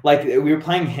 yeah. Like, we were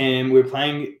playing him. We were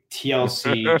playing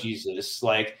TLC, Jesus.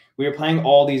 Like, we were playing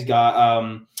all these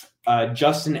guys.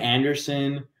 Justin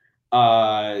Anderson.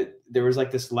 There was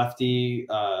like this lefty.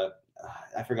 I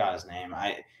forgot his name.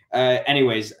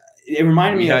 Anyways, it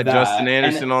reminded me of that. We had Justin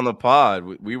Anderson on the pod.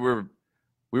 We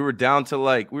were down to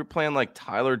we were playing like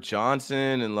Tyler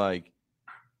Johnson and Tyler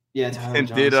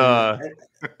Johnson.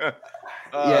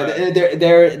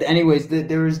 Anyways,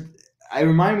 there was. It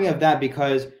reminded me of that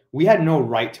because we had no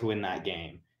right to win that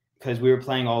game because we were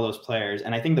playing all those players,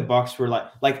 and I think the Bucks were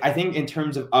like I think in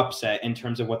terms of upset, in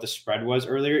terms of what the spread was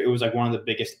earlier, it was like one of the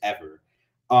biggest ever.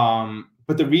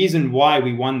 But the reason why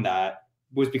we won that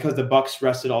was because the Bucks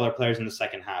rested all their players in the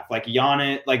second half. Like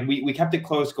Giannis, we kept it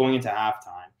close going into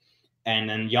halftime, and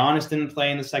then Giannis didn't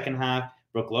play in the second half.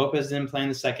 Brook Lopez didn't play in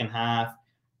the second half.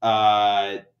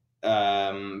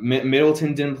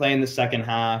 Middleton didn't play in the second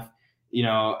half.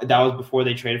 That was before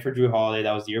they traded for Drew Holiday.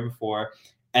 That was the year before.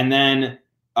 And then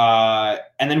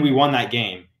we won that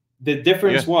game. The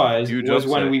difference was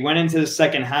when we went into the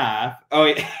second half.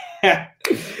 Oh, yeah.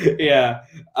 Yeah.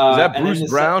 Is that Bruce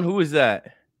Brown? Who is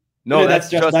that? No, that's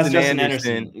Justin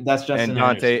Anderson. That's Justin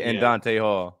Anderson. And Dante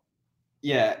Hall.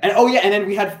 Yeah. And then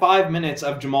we had 5 minutes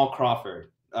of Jamal Crawford.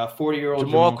 40-year-old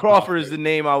Jamal Crawford is the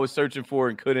name I was searching for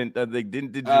and couldn't.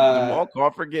 Did Jamal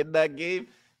Crawford get in that game?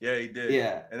 Yeah, he did.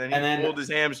 Yeah, and then he pulled his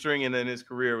hamstring, and then his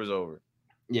career was over.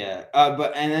 Yeah,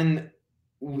 and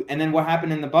then what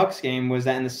happened in the Bucks game was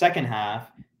that in the second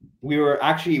half, we were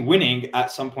actually winning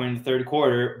at some point in the third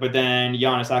quarter, but then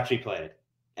Giannis actually played,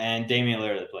 and Damian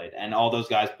Lillard played, and all those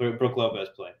guys, Brook Lopez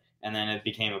played, and then it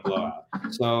became a blowout.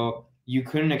 So you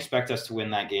couldn't expect us to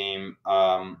win that game.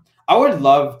 I would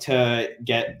love to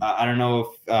get. I don't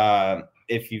know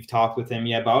if you've talked with him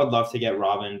yet, but I would love to get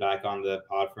Robin back on the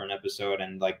pod for an episode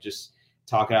and just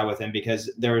talk it out with him, because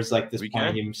there was this point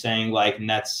of him saying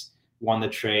Nets won the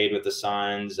trade with the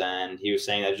Suns, and he was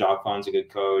saying that Jacques Vaughn's a good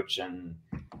coach, and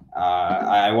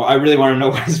I really want to know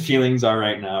what his feelings are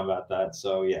right now about that.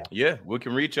 So yeah, we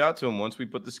can reach out to him once we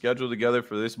put the schedule together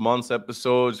for this month's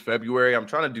episodes. February, I'm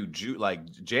trying to do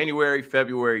January,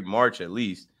 February, March at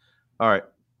least. All right.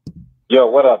 Yo,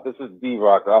 what up? This is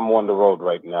D-Rock. I'm on the road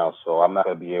right now, so I'm not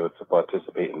going to be able to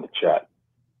participate in the chat.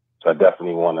 So I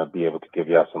definitely want to be able to give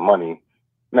y'all some money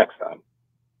next time.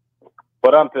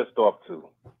 But I'm pissed off, too.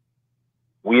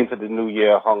 We into the new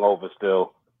year, hungover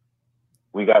still.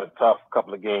 We got a tough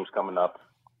couple of games coming up.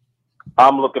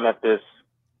 I'm looking at this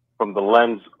from the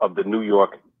lens of the New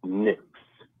York Knicks.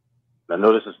 I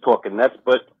know this is talking Nets,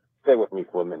 but stay with me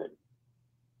for a minute.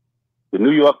 The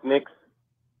New York Knicks,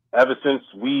 ever since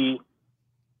we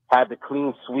had the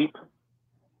clean sweep,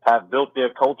 have built their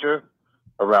culture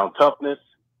around toughness,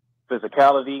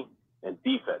 physicality, and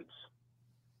defense.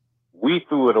 We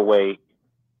threw it away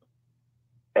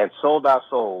and sold our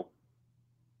soul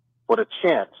for the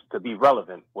chance to be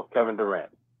relevant with Kevin Durant.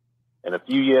 And a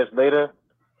few years later,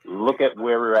 look at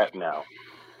where we're at now.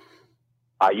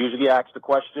 I usually ask the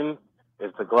question,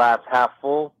 is the glass half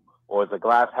full or is the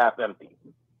glass half empty?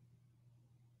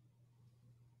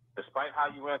 Despite how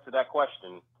you answer that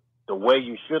question, the way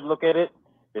you should look at it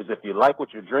is if you like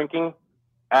what you're drinking,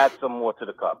 add some more to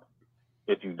the cup.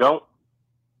 If you don't,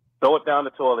 throw it down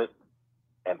the toilet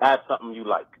and add something you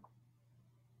like.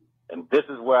 And this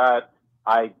is where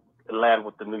I land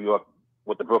with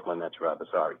the Brooklyn Nets, rather.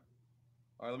 Sorry.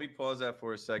 All right, let me pause that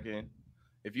for a second.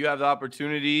 If you have the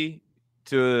opportunity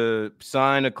to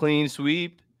sign a clean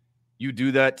sweep, you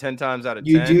do that 10 times out of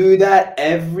 10. You do that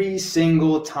every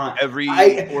single time. Every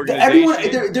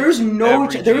organization.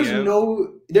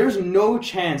 There's no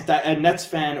chance that a Nets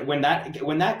fan, when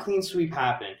that clean sweep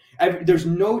happened, there's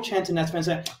no chance a Nets fan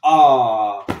said,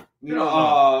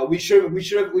 we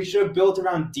should have built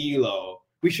around D'Lo.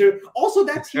 We should. Also,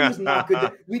 that team was not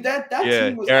good. That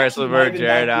team was Karis LeVert,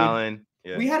 Jared Allen.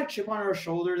 Yeah. We had a chip on our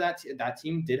shoulder. That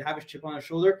team did have a chip on our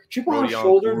shoulder. Chip on our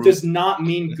shoulder does not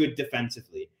mean good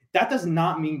defensively. That does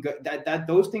not mean good. That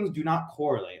those things do not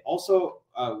correlate. Also,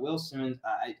 Will Simmons,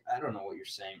 I don't know what you're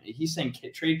saying. He's saying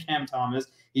trade Cam Thomas.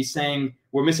 He's saying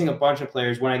we're missing a bunch of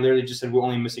players when I literally just said we're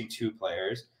only missing 2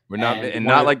 players. We're not, and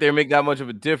not like they make that much of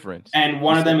a difference. And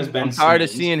one of them is Ben Simmons. I'm tired of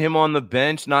seeing him on the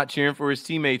bench, not cheering for his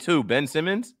teammate too. Ben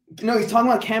Simmons? No, he's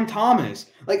talking about Cam Thomas.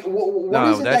 Like, what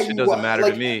is it that shit doesn't matter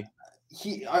to me.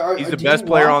 He's the best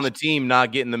player on the team,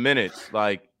 not getting the minutes.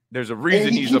 Like, there's a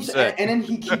reason he's upset. And then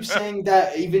he keeps saying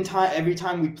that every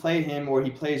time we play him or he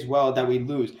plays well, that we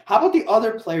lose. How about the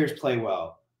other players play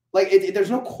well? Like,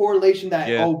 there's no correlation that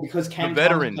because Cam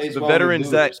Thomas plays well, the veterans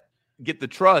that get the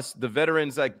trust, the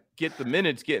veterans that get the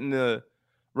minutes, get in the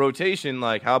rotation.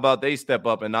 Like, how about they step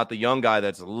up and not the young guy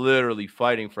that's literally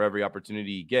fighting for every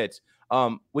opportunity he gets?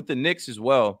 With the Knicks as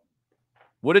well.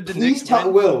 What did the Knicks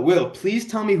Will, please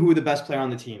tell me who the best player on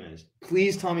the team is.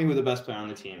 Please tell me who the best player on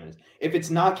the team is. If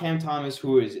it's not Cam Thomas,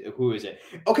 who is it?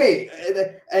 Okay,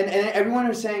 and everyone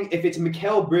is saying if it's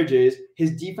Mikal Bridges,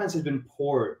 his defense has been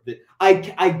poor. I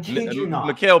kid you not.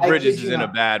 Mikal Bridges is in a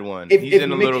bad one. He's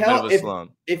in a little bit of a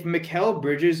slump. If Mikal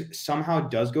Bridges somehow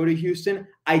does go to Houston,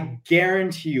 I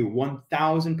guarantee you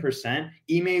 1,000%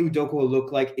 Ime Udoka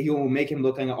will make him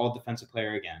look like an all-defensive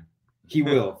player again. He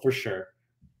will, for sure.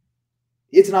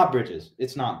 It's not Bridges.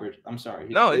 It's not Bridges. I'm sorry.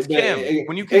 No, it's Cam.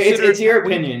 When you consider, it's your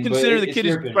opinion. Consider the kid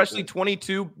is freshly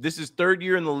 22. This is 3rd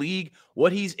year in the league.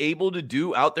 What he's able to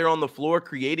do out there on the floor,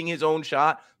 creating his own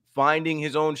shot, finding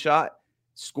his own shot,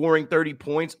 scoring 30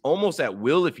 points almost at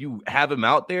will if you have him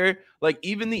out there. Like,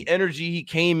 even the energy he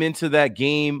came into that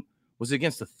game was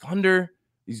against the Thunder.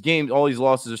 These games, all these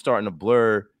losses are starting to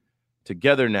blur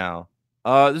together now.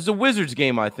 This is a Wizards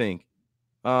game, I think.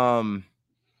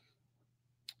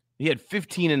 He had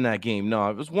 15 in that game.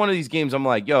 No, it was one of these games. I'm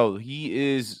like, yo,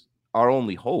 he is our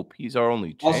only hope. He's our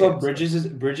only chance. Also,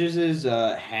 Bridges'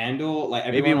 handle, like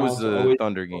maybe it was the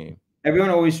Thunder game. Everyone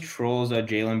always trolls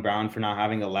Jaylen Brown for not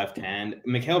having a left hand.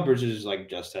 Mikal Bridges is like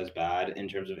just as bad in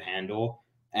terms of handle,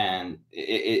 and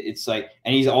it's like,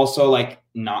 and he's also like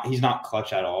he's not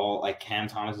clutch at all. Like Cam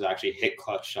Thomas has actually hit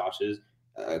clutch shots.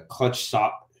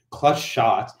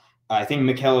 I think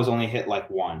Mikal has only hit like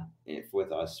one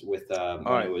with us. All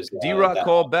right, it was D-Rock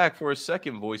called back for a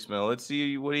second voicemail. Let's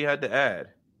see what he had to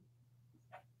add.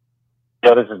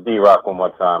 Yeah, this is D-Rock one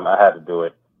more time. I had to do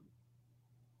it.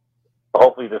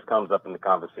 Hopefully this comes up in the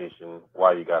conversation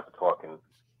while you guys are talking.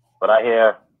 But I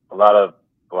hear I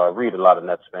read a lot of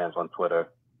Nets fans on Twitter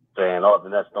saying, oh, the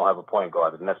Nets don't have a point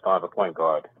guard. The Nets don't have a point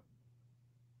guard.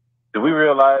 Do we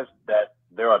realize that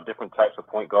there are different types of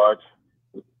point guards?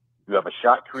 You have a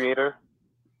shot creator,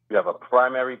 you have a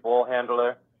primary ball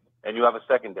handler, and you have a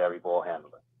secondary ball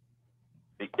handler.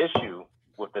 The issue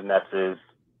with the Nets is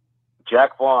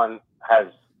Jack Vaughn has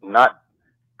not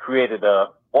created an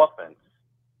offense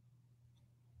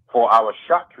for our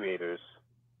shot creators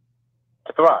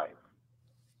to thrive.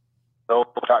 Those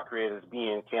shot creators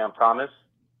being Cam Thomas,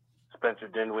 Spencer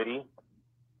Dinwiddie,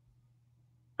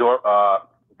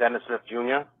 Dennis Smith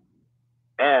Jr.,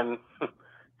 and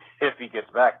if he gets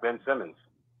back, Ben Simmons.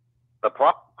 The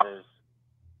problem is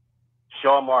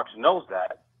Sean Marks knows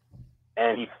that,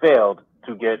 and he failed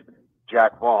to get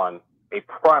Jack Vaughn a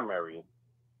primary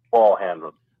ball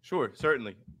handler. Sure,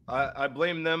 certainly. I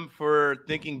blame them for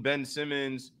thinking Ben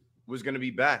Simmons was going to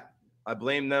be back. I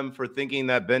blame them for thinking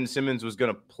that Ben Simmons was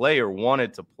going to play or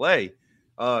wanted to play.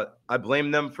 I blame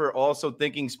them for also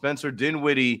thinking Spencer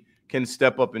Dinwiddie can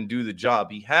step up and do the job.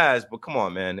 He has, but come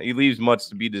on, man. He leaves much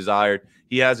to be desired.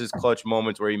 He has his clutch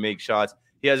moments where he makes shots.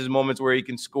 He has his moments where he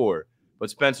can score. But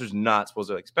Spencer's not supposed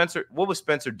to. Like Spencer, what was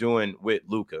Spencer doing with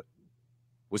Luka?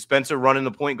 Was Spencer running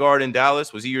the point guard in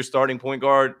Dallas? Was he your starting point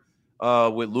guard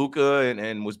with Luka?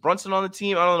 And was Brunson on the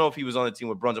team? I don't know if he was on the team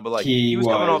with Brunson, but like he was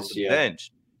coming off the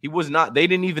bench. He was not. They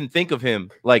didn't even think of him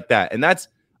like that. And that's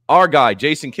our guy,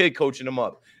 Jason Kidd, coaching him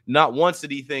up. not once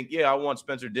did he think, yeah, I want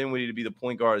Spencer Dinwiddie to be the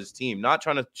point guard of his team. Not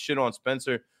trying to shit on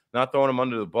Spencer, not throwing him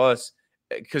under the bus,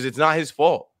 because it's not his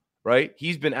fault, right?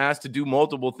 He's been asked to do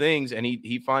multiple things, and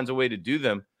he finds a way to do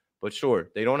them. But sure,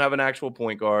 they don't have an actual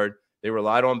point guard. They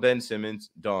relied on Ben Simmons,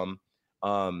 dumb.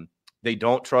 They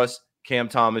don't trust Cam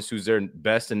Thomas, who's their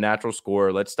best and natural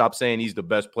scorer. Let's stop saying he's the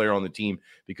best player on the team,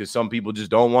 because some people just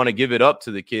don't want to give it up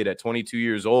to the kid at 22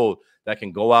 years old that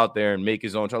can go out there and make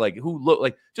his own try.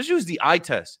 Like, just use the eye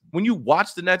test. When you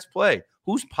watch the Nets play,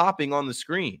 who's popping on the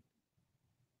screen?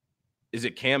 Is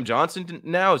it Cam Johnson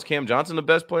now? Is Cam Johnson the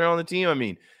best player on the team? I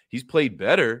mean, he's played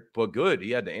better, but good. He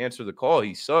had to answer the call.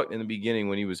 He sucked in the beginning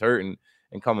when he was hurting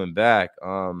and coming back.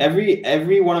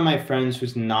 Every one of my friends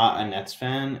who's not a Nets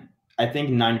fan, I think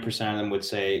 90% of them would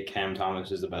say Cam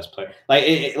Thomas is the best player.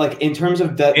 Like in terms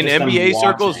of the in NBA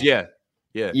circles, yeah.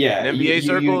 In NBA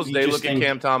circles, they look at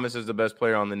Cam Thomas as the best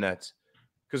player on the Nets,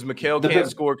 because Mikal can't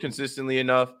score consistently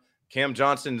enough. Cam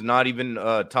Johnson's not even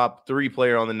a top 3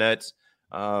 player on the Nets.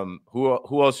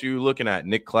 Who else are you looking at?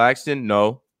 Nick Claxton?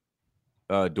 No.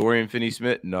 Dorian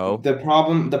Finney-Smith? No. The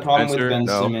problem Spencer, with Ben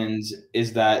no. Simmons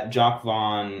is that Jock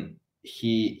Vaughn,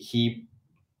 he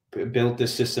built the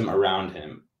system around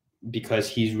him, because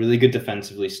he's really good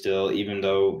defensively still, even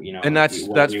though, and that's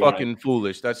fucking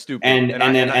foolish. That's stupid.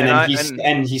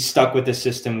 And he's stuck with the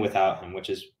system without him, which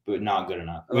is not good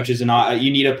enough. Which is not,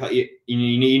 you need a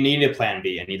plan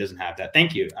B, and he doesn't have that.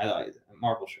 Thank you.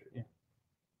 Marble shirt. Yeah.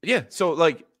 Yeah. So,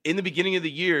 like, in the beginning of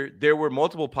the year, there were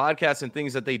multiple podcasts and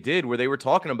things that they did where they were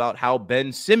talking about how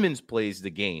Ben Simmons plays the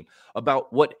game,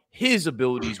 about what his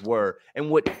abilities were and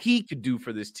what he could do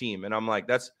for this team. And I'm like,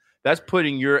 that's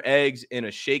putting your eggs in a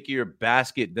shakier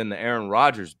basket than the Aaron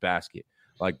Rodgers basket.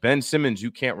 Like, Ben Simmons,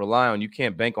 you can't rely on. You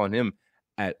can't bank on him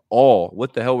at all.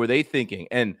 What the hell were they thinking?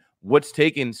 And what's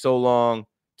taking so long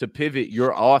to pivot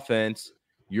your offense,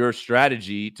 your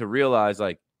strategy, to realize,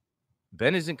 like,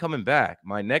 Ben isn't coming back.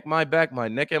 My neck, my back, my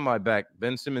neck and my back.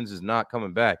 Ben Simmons is not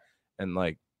coming back. And,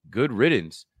 like, good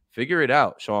riddance. Figure it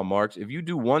out, Sean Marks. If you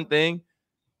do one thing,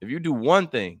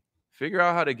 figure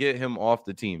out how to get him off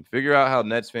the team. Figure out how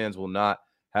Nets fans will not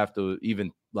have to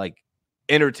even, like,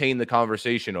 entertain the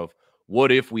conversation of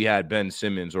what if we had Ben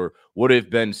Simmons, or what if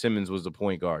Ben Simmons was the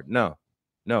point guard. No,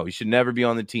 he should never be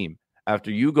on the team. After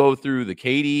you go through the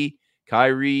KD,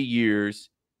 Kyrie years,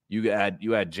 you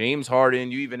had James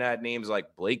Harden. You even had names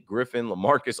like Blake Griffin,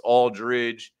 LaMarcus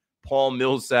Aldridge, Paul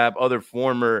Millsap, other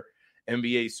former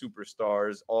NBA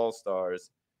superstars,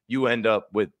 all-stars. You end up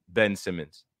with Ben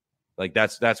Simmons. Like,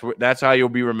 that's how you'll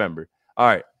be remembered. All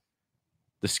right,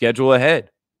 the schedule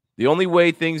ahead. The only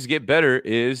way things get better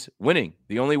is winning.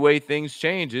 The only way things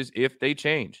change is if they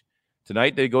change.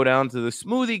 Tonight they go down to the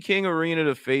Smoothie King Arena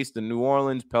to face the New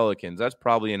Orleans Pelicans. That's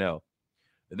probably an L.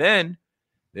 Then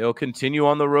they'll continue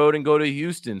on the road and go to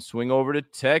Houston, swing over to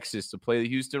Texas to play the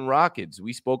Houston Rockets.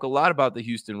 We spoke a lot about the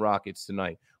Houston Rockets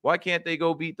tonight. Why can't they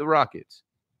go beat the Rockets?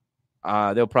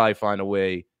 They'll probably find a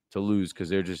way to lose, because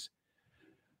they're just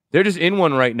in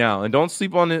one right now. And don't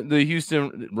sleep on the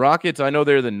Houston Rockets. I know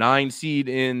they're the 9 seed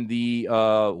in the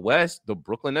West. The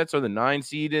Brooklyn Nets are the 9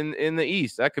 seed in the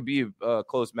East. That could be a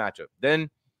close matchup. Then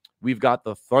we've got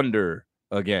the Thunder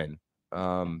again.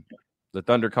 The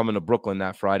Thunder coming to Brooklyn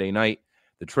that Friday night.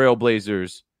 The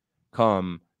Trailblazers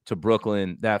come to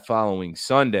Brooklyn that following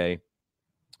Sunday.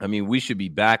 I mean, we should be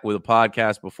back with a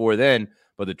podcast before then,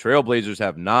 but the Trailblazers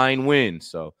have 9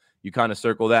 wins. So you kind of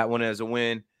circle that one as a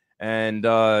win. And,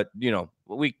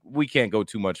 we can't go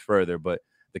too much further, but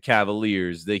the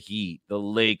Cavaliers, the Heat, the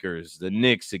Lakers, the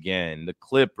Knicks again, the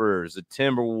Clippers, the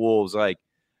Timberwolves,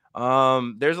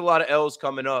 there's a lot of L's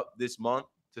coming up this month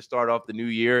to start off the new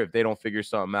year if they don't figure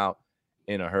something out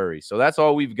in a hurry. So that's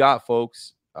all we've got,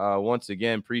 folks. Once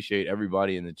again, appreciate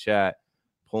everybody in the chat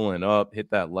pulling up.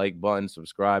 Hit that like button,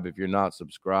 subscribe if you're not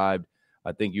subscribed.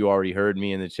 I think you already heard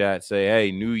me in the chat say,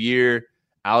 hey, new year,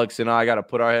 Alex and I got to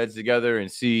put our heads together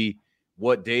and see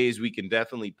what days we can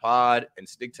definitely pod and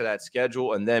stick to that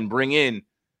schedule, and then bring in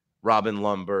Robin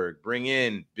Lundberg, bring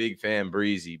in Big Fan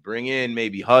Breezy, bring in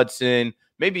maybe Hudson,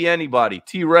 maybe anybody,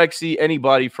 T-Rexy,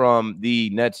 anybody from the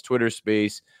Nets Twitter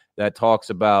space that talks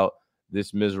about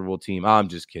this miserable team. I'm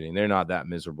just kidding. They're not that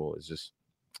miserable. It's just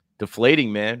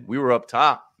deflating, man. We were up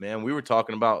top, man. We were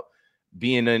talking about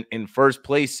being in first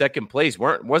place, second place.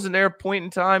 Wasn't there a point in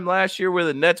time last year where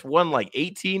the Nets won like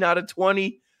 18 out of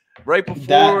 20 right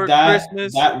before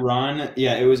Christmas? That run,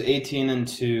 yeah, it was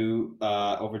 18-2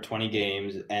 over 20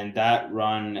 games, and that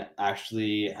run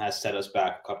actually has set us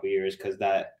back a couple of years, because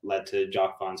that led to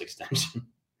Jock Vaughn's extension.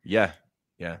 Yeah.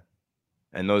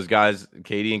 And those guys,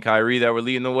 Katie and Kyrie, that were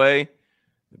leading the way,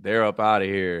 they're up out of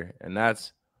here, and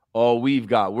that's all we've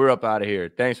got. We're up out of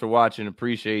here. Thanks for watching.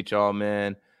 Appreciate y'all,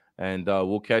 man. And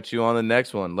we'll catch you on the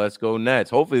next one. Let's go Nets.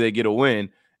 Hopefully they get a win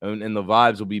and the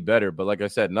vibes will be better. But like I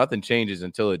said, nothing changes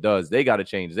until it does. They got to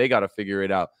change. They got to figure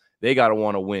it out. They got to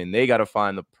want to win. They got to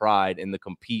find the pride and the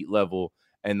compete level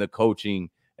and the coaching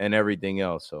and everything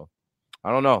else. So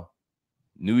I don't know.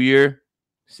 New year,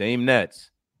 same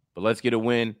Nets. But let's get a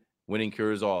win. Winning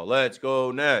cures all. Let's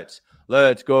go Nets.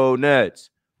 Let's go Nets.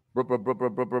 Brooklyn.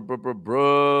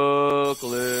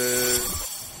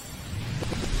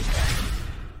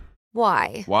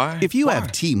 Why? If you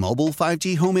have T-Mobile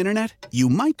 5G home internet, you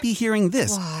might be hearing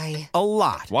this a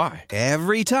lot. Why?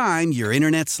 Every time your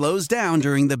internet slows down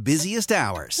during the busiest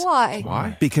hours.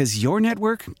 Why? Because your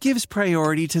network gives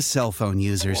priority to cell phone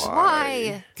users.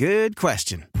 Why? Good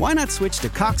question. Why not switch to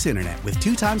Cox Internet with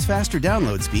 2 times faster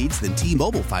download speeds than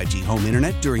T-Mobile 5G home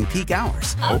internet during peak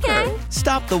hours? Okay.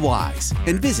 Stop the whys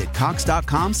and visit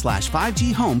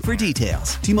cox.com/5G home for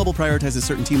details. T-Mobile prioritizes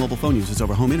certain T-Mobile phone users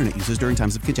over home internet users during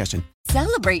times of congestion.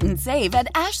 Celebrate and save at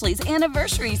Ashley's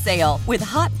Anniversary Sale. With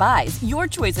Hot Buys, your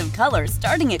choice of colors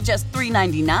starting at just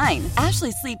 $3.99.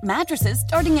 Ashley Sleep mattresses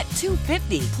starting at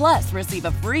 $2.50. Plus, receive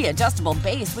a free adjustable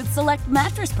base with select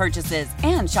mattress purchases.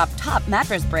 And shop top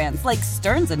mattress brands like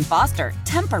Stearns & Foster,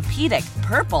 Tempur-Pedic,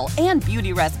 Purple, and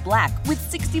Beautyrest Black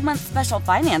with 60-month special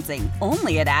financing.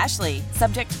 Only at Ashley.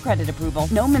 Subject to credit approval.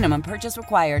 No minimum purchase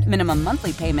required. Minimum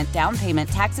monthly payment, down payment,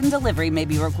 tax, and delivery may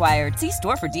be required. See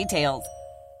store for details.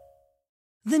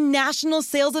 The national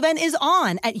sales event is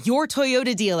on at your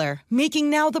Toyota dealer,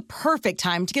 making now the perfect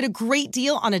time to get a great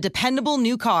deal on a dependable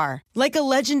new car. Like a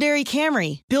legendary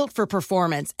Camry, built for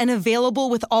performance and available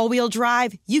with all-wheel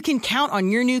drive, you can count on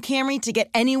your new Camry to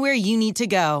get anywhere you need to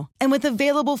go. And with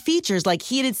available features like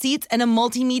heated seats and a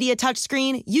multimedia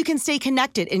touchscreen, you can stay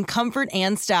connected in comfort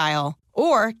and style.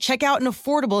 Or check out an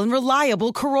affordable and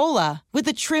reliable Corolla with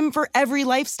a trim for every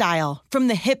lifestyle. From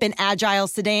the hip and agile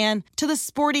sedan to the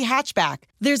sporty hatchback,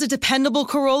 there's a dependable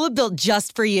Corolla built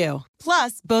just for you.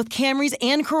 Plus, both Camrys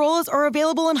and Corollas are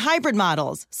available in hybrid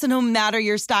models. So no matter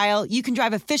your style, you can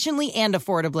drive efficiently and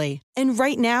affordably. And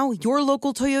right now, your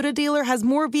local Toyota dealer has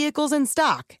more vehicles in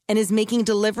stock and is making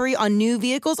delivery on new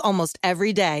vehicles almost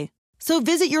every day. So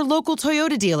visit your local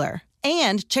Toyota dealer.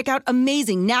 And check out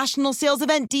amazing national sales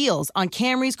event deals on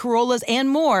Camrys, Corollas, and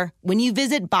more when you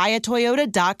visit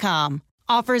buyatoyota.com.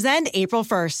 Offers end April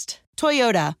 1st.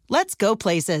 Toyota, let's go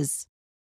places.